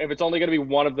if it's only going to be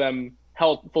one of them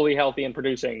fully healthy and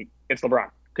producing, it's LeBron,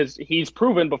 because he's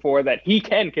proven before that he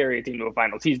can carry a team to the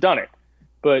finals. He's done it.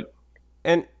 But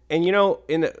in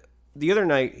the other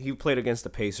night he played against the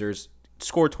Pacers,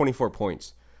 scored 24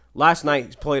 points. Last night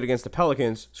he played against the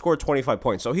Pelicans, scored 25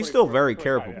 points. So he's still very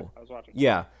capable.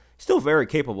 Yeah, still very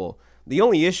capable. The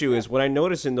only issue is what I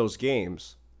notice in those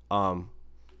games,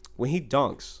 when he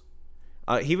dunks.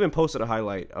 He even posted a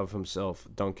highlight of himself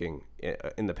dunking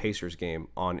in the Pacers game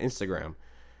on Instagram.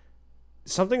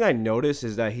 Something I noticed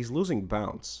is that he's losing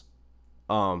bounce.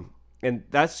 And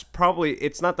that's probably,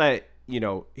 it's not that,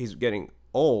 he's getting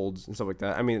old and stuff like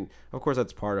that. I mean, of course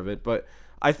that's part of it, but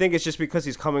I think it's just because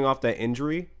he's coming off that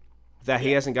injury that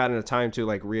he hasn't gotten the time to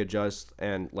readjust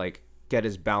and get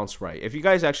his bounce right. If you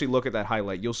guys actually look at that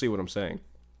highlight, you'll see what I'm saying.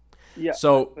 Yeah.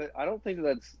 So, but I don't think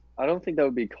that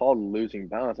would be called losing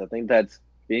balance. I think that's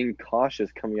being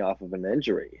cautious coming off of an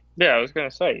injury. Yeah, I was going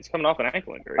to say, he's coming off an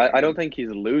ankle injury. I don't think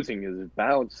he's losing his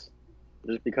bounce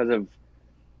just because of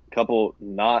a couple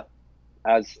not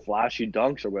as flashy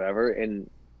dunks or whatever in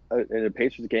a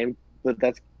Pacers game, but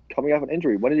that's coming off an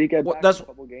injury. When did he get back? A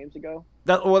couple games ago?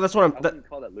 That's what I'm. I wouldn't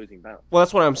call that losing bounce. Well,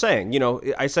 that's what I'm saying.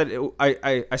 I said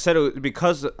it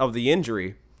because of the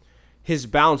injury, his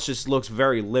bounce just looks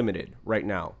very limited right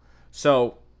now.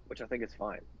 So, which I think is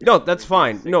fine. No, that's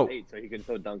fine. 6'8", so he can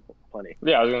still dunk plenty.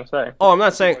 Yeah, I was gonna say. Oh, I'm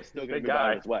not saying. Still gonna go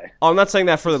on his way. Oh, I'm not saying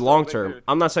that for the long term.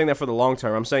 I'm not saying that for the long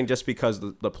term. I'm saying just because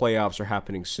the playoffs are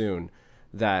happening soon,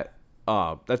 that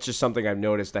that's just something I've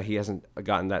noticed, that he hasn't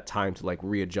gotten that time to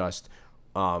readjust,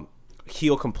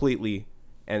 heal completely,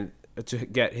 and to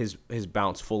get his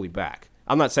bounce fully back.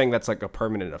 I'm not saying that's a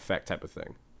permanent effect type of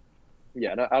thing.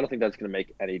 Yeah, no, I don't think that's going to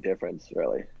make any difference,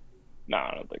 really. No,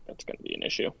 I don't think that's going to be an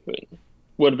issue. But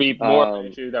would be more of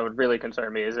an issue that would really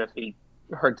concern me is if he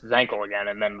hurts his ankle again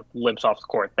and then limps off the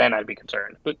court. Then I'd be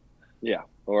concerned. But yeah,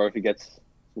 or if he gets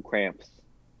some cramps.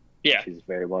 Yeah, which he's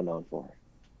very well known for.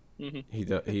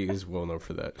 Mm-hmm. He is well known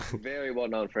for that. Very well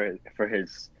known for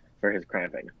his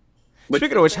cramping.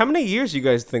 Speaking of which, how many years do you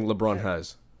guys think LeBron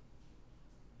has?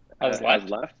 Has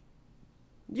left?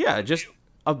 Yeah, just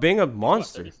of being a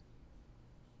monster.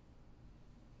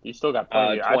 You still got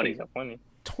plenty. 20.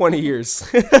 20 years.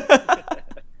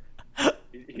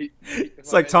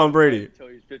 It's like Tom Brady. Until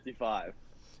he's 55.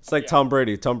 It's like Tom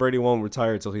Brady. Tom Brady won't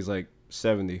retire until he's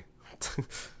 70.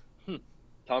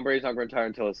 Tom Brady's not going to retire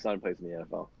until his son plays in the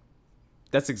NFL.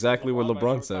 That's exactly what LeBron might LeBron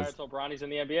not retire says. until Bronny's in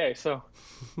the NBA. So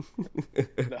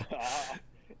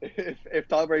If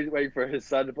Tom Brady's waiting for his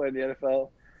son to play in the NFL,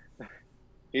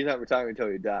 he's not retiring until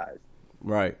he dies.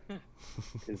 Right.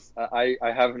 Because I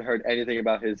haven't heard anything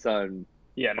about his son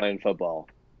yeah, no, playing football.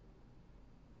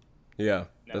 Yeah,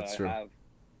 No, that's true.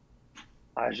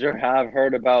 I sure have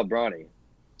heard about Bronny.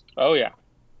 oh yeah.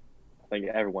 I think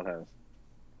everyone has.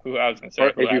 Who I was gonna say? Or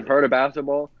who if you've hasn't? heard of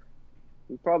basketball,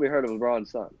 you've probably heard of LeBron's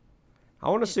son. I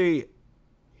want to see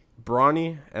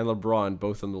Bronny and LeBron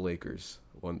both on the Lakers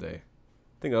one day.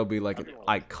 I think that would be like an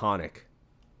iconic.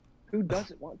 Who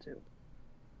doesn't want to?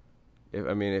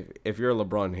 If you're a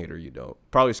LeBron hater, you don't.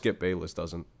 Probably Skip Bayless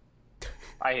doesn't.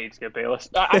 I hate Skip Bayless.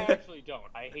 I actually don't.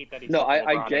 I hate that he's No, such a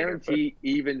I LeBron guarantee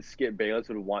even Skip Bayless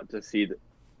would want to see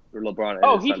LeBron and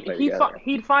Oh, his son play together.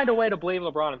 he'd find a way to blame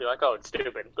LeBron and be like, "Oh, it's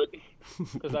stupid," but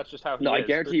because that's just how he No, is. I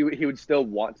guarantee he would still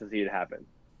want to see it happen.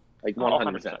 Like Oh,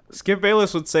 100%. Skip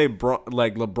Bayless would say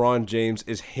like LeBron James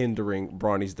is hindering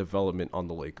Bronny's development on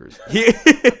the Lakers.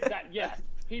 Yes,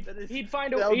 he'd that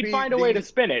find would a be way the- to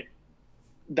spin it.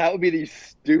 That would be the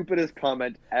stupidest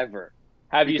comment ever.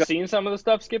 Have you seen some of the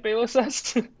stuff Skip Bayless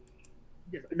says?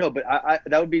 No, but I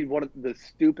that would be one of the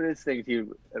stupidest things he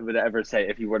would ever say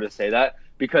if he were to say that,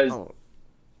 because Oh.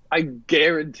 I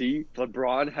guarantee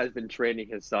LeBron has been training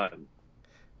his son.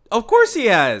 Of course he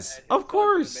has. And his Of son's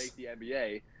course. gonna make the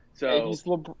NBA. Yeah, So I was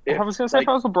gonna say if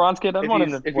I was LeBron's kid, I'd if want him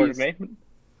he's- to if work with he's- me.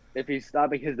 if he's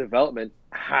stopping his development,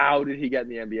 how did he get in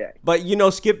the NBA?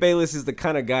 But Skip Bayless is the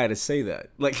kind of guy to say that.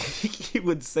 Like he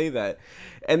would say that.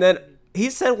 And then he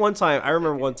said one time, I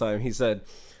remember one time he said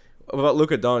about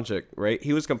Luka Doncic, right?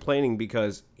 He was complaining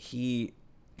because he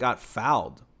got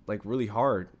fouled like really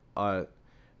hard.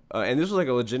 And this was like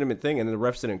a legitimate thing, and then the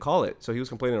refs didn't call it. So he was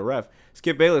complaining to the ref.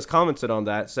 Skip Bayless commented on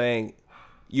that, saying,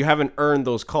 "You haven't earned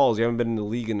those calls. You haven't been in the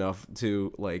league enough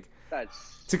to like."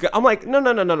 I'm like,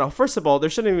 no. First of all, there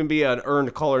shouldn't even be an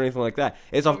earned call or anything like that.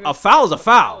 It's a foul is a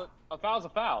foul. A foul's a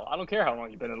foul. I don't care how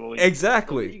long you've been in the league. The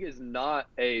Exactly. league is not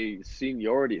a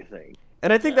seniority thing.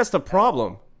 And I think that's the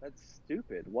problem. That's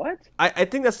stupid. What? I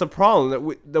think that's the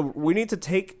problem, that we need to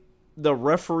take the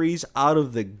referees out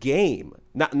of the game.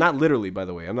 Not literally, by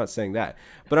the way. I'm not saying that.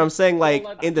 But I'm saying like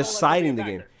Don't let in them be a deciding the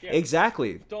game. factor. Yeah.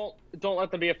 Exactly. Don't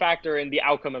let them be a factor in the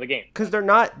outcome of the game. Because you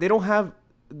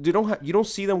don't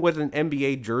see them with an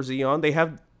NBA jersey on. They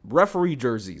have referee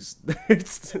jerseys.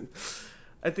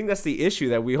 I think that's the issue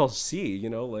that we all see,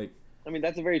 like. I mean,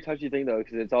 that's a very touchy thing, though,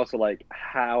 because it's also like,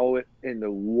 how in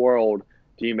the world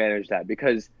do you manage that?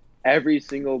 Because every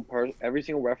single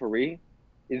referee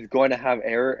is going to have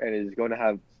error and is going to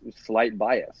have slight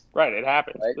bias. Right, it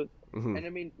happens. Right. But And I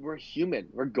mean, we're human.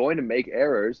 We're going to make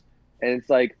errors, and it's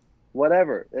like,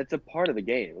 whatever. It's a part of the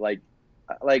game. Like,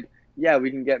 yeah,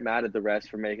 we can get mad at the refs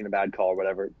for making a bad call or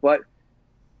whatever, but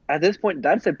at this point,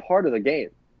 that's a part of the game.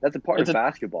 That's a part of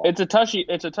basketball. It's a touchy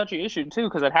issue too,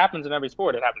 because it happens in every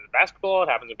sport. It happens in basketball. It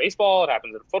happens in baseball. It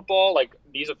happens in football. Like,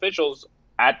 these officials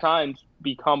at times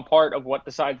become part of what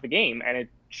decides the game, and it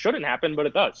shouldn't happen, but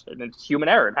it does. And it's human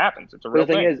error. It happens. It's a real But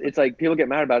the thing thing. is, it's like people get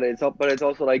mad about it. But it's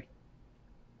also like,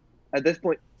 at this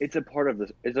point, it's a part of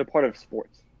this. It's a part of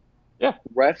sports. Yeah.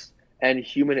 Refs and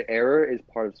human error is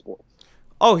part of sports.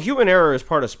 Oh, human error is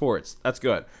part of sports. That's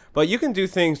good. But you can do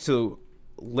things to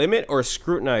limit or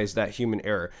scrutinize that human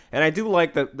error. And I do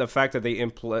like the fact that they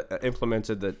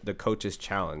implemented the coaches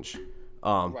challenge.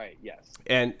 Right. Yes.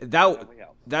 And Definitely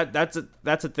helps.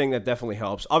 that's a thing that definitely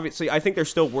helps. Obviously, I think they're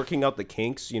still working out the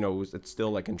kinks. It's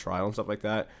still like in trial and stuff like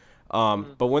that.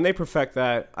 But when they perfect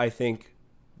that, I think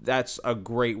that's a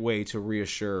great way to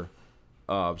reassure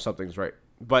something's right.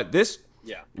 But this.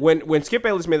 Yeah. When Skip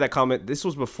Bayless made that comment, this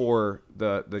was before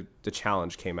the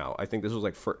challenge came out. I think this was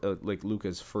like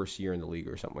Luka's first year in the league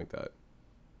or something like that.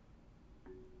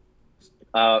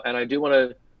 And I do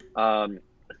want to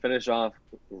finish off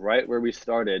right where we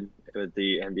started with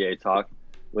the NBA talk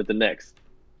with the Knicks.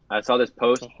 I saw this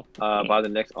post by the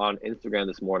Knicks on Instagram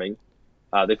this morning.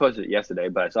 They posted it yesterday,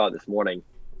 but I saw it this morning.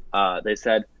 They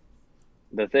said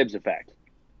the Thibs effect.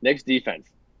 Knicks defense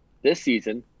this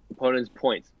season, opponents'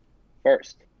 points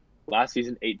first. Last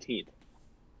season, 18th.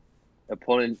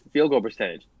 Opponent field goal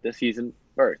percentage this season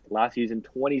first. Last season,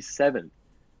 27th.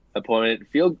 Opponent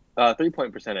field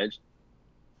 3-point percentage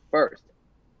first.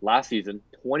 Last season,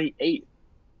 28th.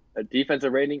 A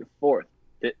defensive rating fourth.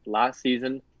 Last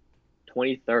season,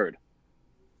 23rd.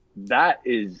 That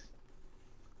is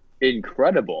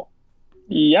incredible.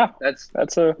 Yeah,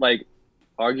 That's a like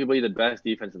arguably the best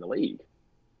defense in the league.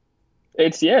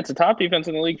 it's a top defense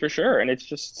in the league for sure, and it's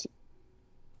just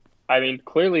I mean,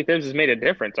 clearly Thibs has made a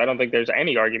difference. I don't think there's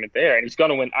any argument there, and he's going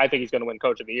to win. I think he's going to win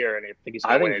Coach of the Year, and I think he's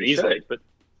going to win it easily. Should. But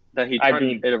That he I turned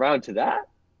mean, it around to that.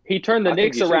 he turned the I think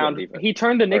Knicks he should win around. defense. He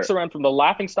turned the Knicks around from the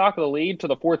laughingstock of the league to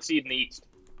the 4th seed in the East.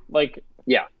 Like,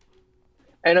 Yeah.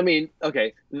 And I mean,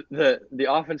 okay, the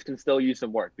offense can still use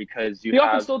some work because you the have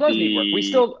offense still does need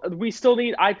work. We still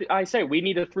need. I say we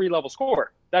need a 3-level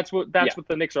scorer. That's what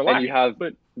the Knicks are lacking. And you have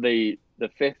but the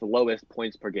 5th lowest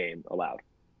points per game allowed.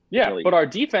 yeah, really. but our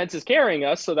defense is carrying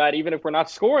us so that even if we're not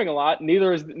scoring a lot,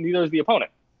 neither is the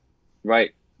opponent.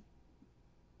 Right.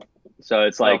 So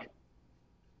it's like,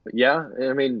 yeah,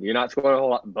 I mean, you're not scoring a whole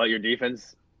lot, but your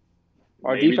defense.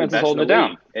 Our maybe the defense is best holding in the it down.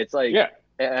 league. It's like, Yeah.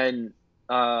 And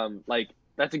like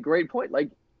that's a great point. Like,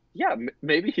 yeah,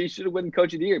 maybe he should have won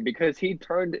Coach of the Year because he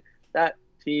turned that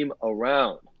team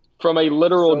around From a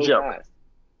literal so joke. fast.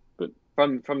 But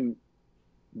From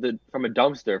a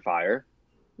dumpster fire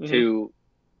to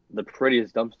the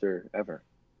prettiest dumpster ever.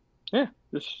 Yeah,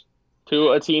 just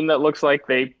to a team that looks like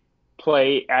they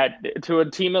to a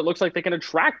team that looks like they can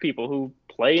attract people who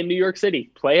play in New York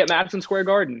City, play at Madison Square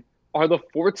Garden, are the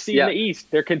 4th seed in the East.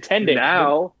 They're contending.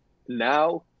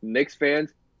 Now, Knicks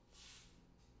fans,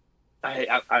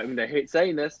 I mean, I hate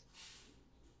saying this,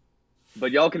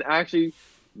 but y'all can actually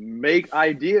make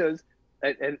ideas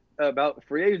and about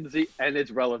free agency, and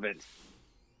it's relevant.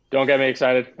 Don't get me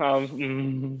excited.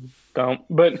 Don't.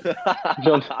 But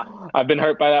I've been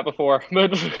hurt by that before.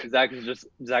 But Zach is just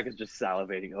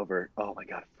salivating over. Oh my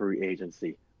God, free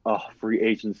agency. Oh, free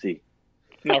agency.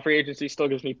 no, free agency still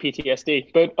gives me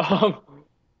PTSD. But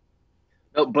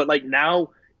No, but like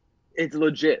now, it's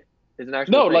legit. It's an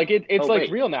actual. no, thing. like it's like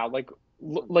wait. real now. Like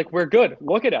we're good.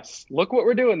 Look at us. Look what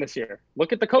we're doing this year.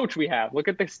 Look at the coach we have. Look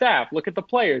at the staff. Look at the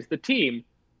players, the team,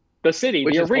 the city,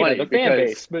 Which the is arena, funny the fan because-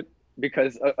 base. But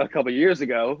Because a couple of years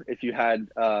ago, if you had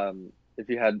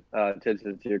Tibbs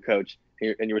as your coach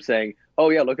and you were saying, "Oh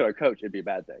yeah, look at our coach," it'd be a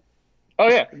bad thing. oh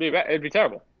yeah, it'd be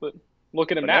terrible. But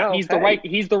look at him But now. now,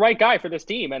 He's the right guy for this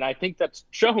team, and I think that's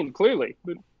shown clearly.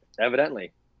 But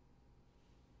Evidently.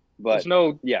 But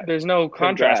there's no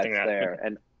contrasting congrats that there,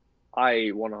 and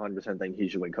I 100% think he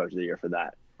should win Coach of the Year for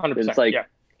that. 100%. It's like, yeah.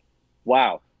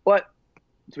 wow. But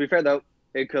to be fair though,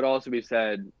 it could also be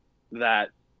said that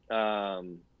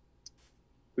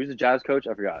who's the Jazz coach?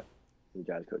 I forgot who the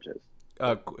Jazz coach is.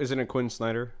 Isn't it Quinn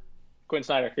Snyder? Quinn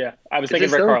Snyder. Yeah, I was Is thinking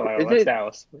it Rick still- Carlisle. is That's it-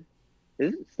 Dallas.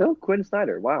 Is it still Quinn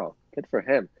Snyder? Wow, good for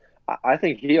him. I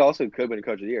think he also could win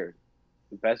Coach of the Year.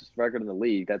 The best record in the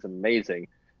league. That's amazing.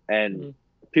 And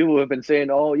people have been saying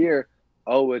all year,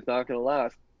 "Oh, it's not going to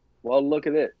last." Well, look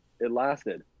at it. It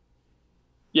lasted.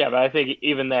 Yeah, but I think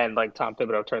even then, like Tom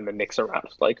Thibodeau turned the Knicks around.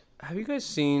 Like, Have you guys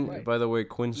seen, Right. by the way,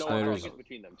 Quinn No, I Snyder's? think it's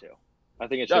between them two. I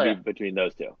think it should be between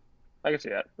those two. I can see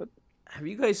that. But Have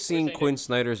you guys seen saying Quinn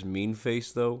Snyder's mean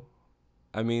face though?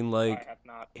 I mean, like, I have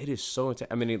not. it is so.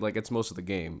 I mean, like, it's most of the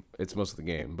game. It's most of the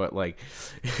game, but like,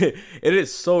 it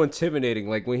is so intimidating.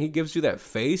 Like when he gives you that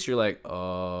face, you're like,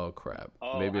 oh crap.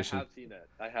 Oh, Maybe I I should. have seen it.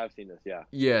 I have seen this. Yeah.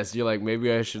 Yes, you're like, maybe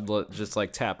I should just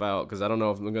like tap out because I don't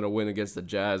know if I'm gonna win against the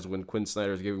Jazz when Quinn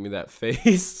Snyder's giving me that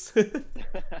face.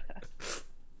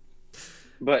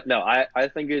 But no, I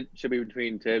think it should be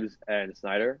between Tibbs and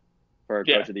Snyder for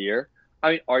Yeah. Coach of the Year.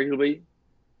 I mean, arguably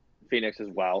Phoenix as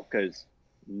well, because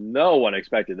no one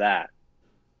expected that.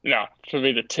 No, should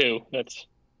be the two.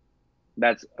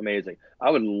 That's amazing.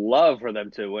 I would love for them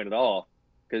to win it all,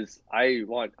 because I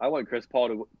want Chris Paul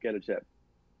to get a chip.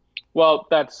 Well,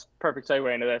 that's perfect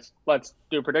segue into this. Let's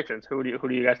do predictions. Who do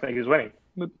you guys think is winning?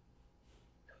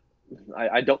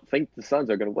 I don't think the Suns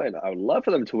are going to win. I would love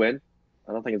for them to win.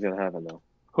 I don't think it's going to happen though.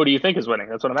 Who do you think is winning?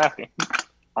 That's what I'm asking.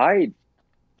 I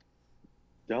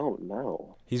don't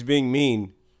know. He's being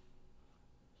mean.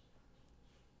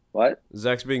 What?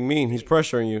 Zach's being mean. He's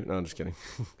pressuring you. No, I'm just kidding.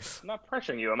 I'm not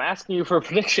pressuring you. I'm asking you for a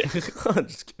prediction. I'm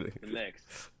just kidding. The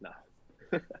Knicks.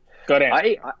 No. Good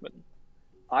answer.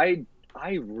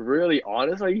 I really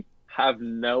honestly have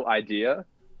no idea.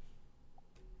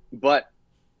 But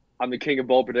I'm the king of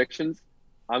bold predictions.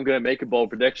 I'm going to make a bold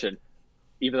prediction,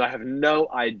 even though I have no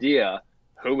idea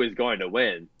who is going to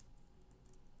win.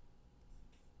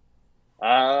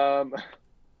 Let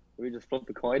me just flip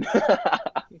the coin.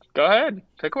 Go ahead.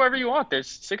 Pick whoever you want. There's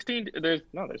 16. There's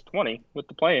 20 with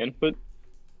the play-in. But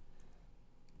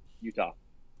Utah.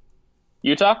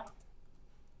 Utah?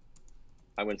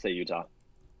 I'm going to say Utah.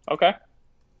 Okay.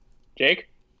 Jake?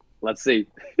 Let's see.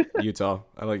 Utah.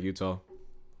 I like Utah.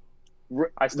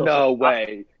 I still No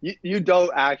way. You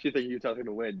don't actually think Utah's going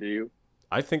to win, do you?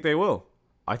 I think they will.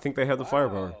 I think they have the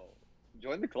firepower. Wow.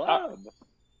 Join the club.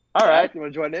 All right. You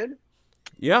want to join in?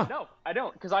 Yeah. No, I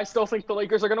don't, because I still think the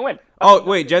Lakers are going to win. Oh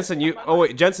wait, Jensen,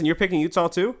 Jensen, you're picking Utah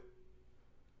too?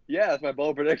 Yeah, that's my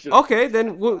bold prediction. Okay,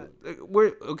 then we'll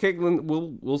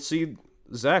see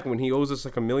Zach when he owes us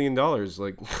like $1 million.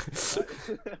 Like,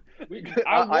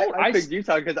 I picked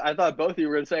Utah because I thought both of you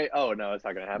were going to say, "Oh no, it's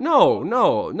not going to happen."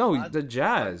 No, the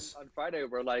Jazz. On Friday,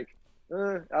 we're like,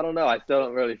 I don't know. I still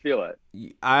don't really feel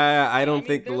it. I don't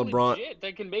think the they're LeBron. Legit.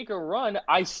 They can make a run.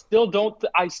 I still don't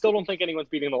think anyone's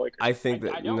beating the Lakers. I think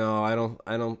that I don't. no,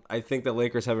 I don't. I think the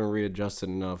Lakers haven't readjusted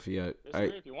enough yet.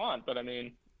 Disagree if you want, but I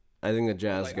mean, I think the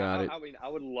Jazz got it. I mean, I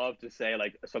would love to say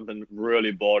like something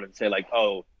really bold and say like,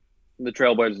 "Oh, the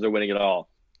Trailblazers are winning it all."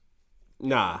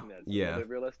 Nah, That's yeah. a little bit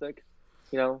realistic,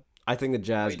 you know. I think the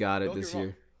Jazz got it don't get this me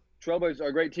year. wrong. Trailblazers are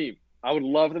a great team. I would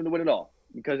love them to win it all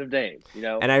because of Dame, you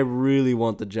know. And I really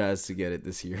want the Jazz to get it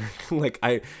this year. Like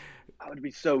that would be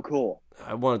so cool.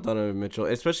 I want Donovan Mitchell,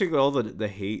 especially with all the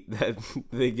hate that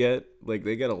they get. Like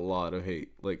they get a lot of hate.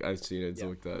 Like I've seen it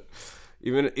like that.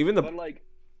 Even the But like,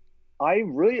 I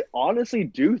really honestly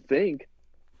do think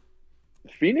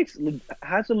Phoenix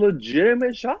has a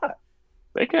legitimate shot.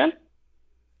 they can.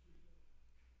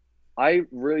 I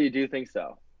really do think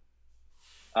so.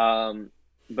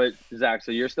 But Zach,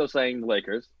 so you're still saying the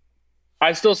Lakers?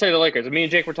 I still say the Lakers. Me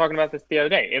and Jake were talking about this the other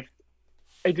day.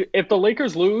 If the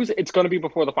Lakers lose, it's going to be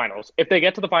before the finals. If they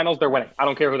get to the finals, they're winning. I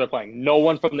don't care who they're playing. No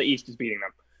one from the East is beating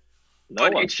them. No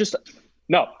one. It's just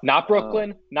not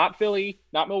Brooklyn, not Philly,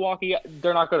 not Milwaukee.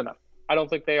 They're not good enough. I don't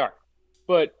think they are.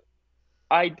 But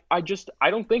I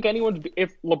don't think anyone's.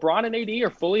 If LeBron and AD are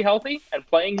fully healthy and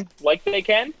playing like they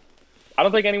can, I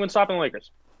don't think anyone's stopping the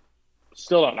Lakers.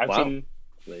 Still don't. I've seen.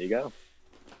 There you go.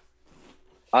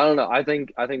 I don't know. I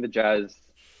think the Jazz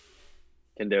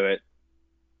can do it.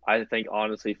 I think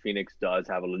honestly, Phoenix does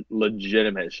have a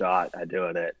legitimate shot at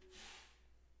doing it.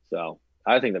 So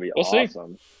I think that'd be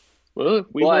awesome. Well,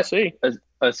 we will see.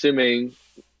 Assuming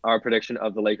our prediction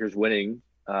of the Lakers winning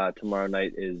tomorrow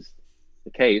night is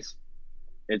the case,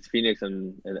 it's Phoenix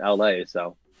and LA.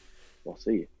 So we'll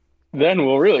see. Then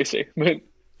we'll really see.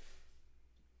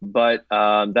 But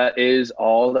that is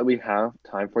all that we have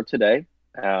time for today.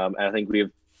 And I think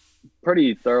we've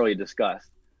pretty thoroughly discussed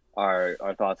our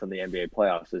thoughts on the NBA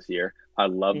playoffs this year. I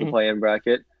love the play-in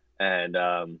bracket, and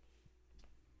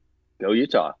go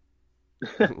Utah.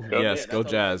 Yes, go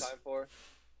Jazz.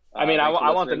 I mean, I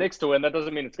want the Knicks to win. That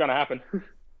doesn't mean it's going to happen.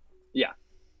 Yeah.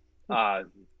 I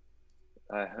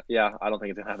don't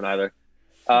think it's going to happen either.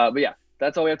 But yeah,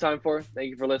 that's all we have time for.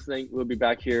 Thank you for listening. We'll be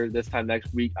back here this time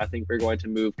next week. I think we're going to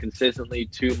move consistently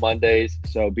to Mondays,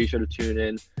 so be sure to tune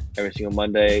in every single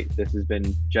Monday. This has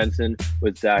been Jensen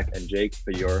with Zach and Jake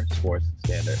for your Sports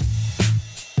Standard.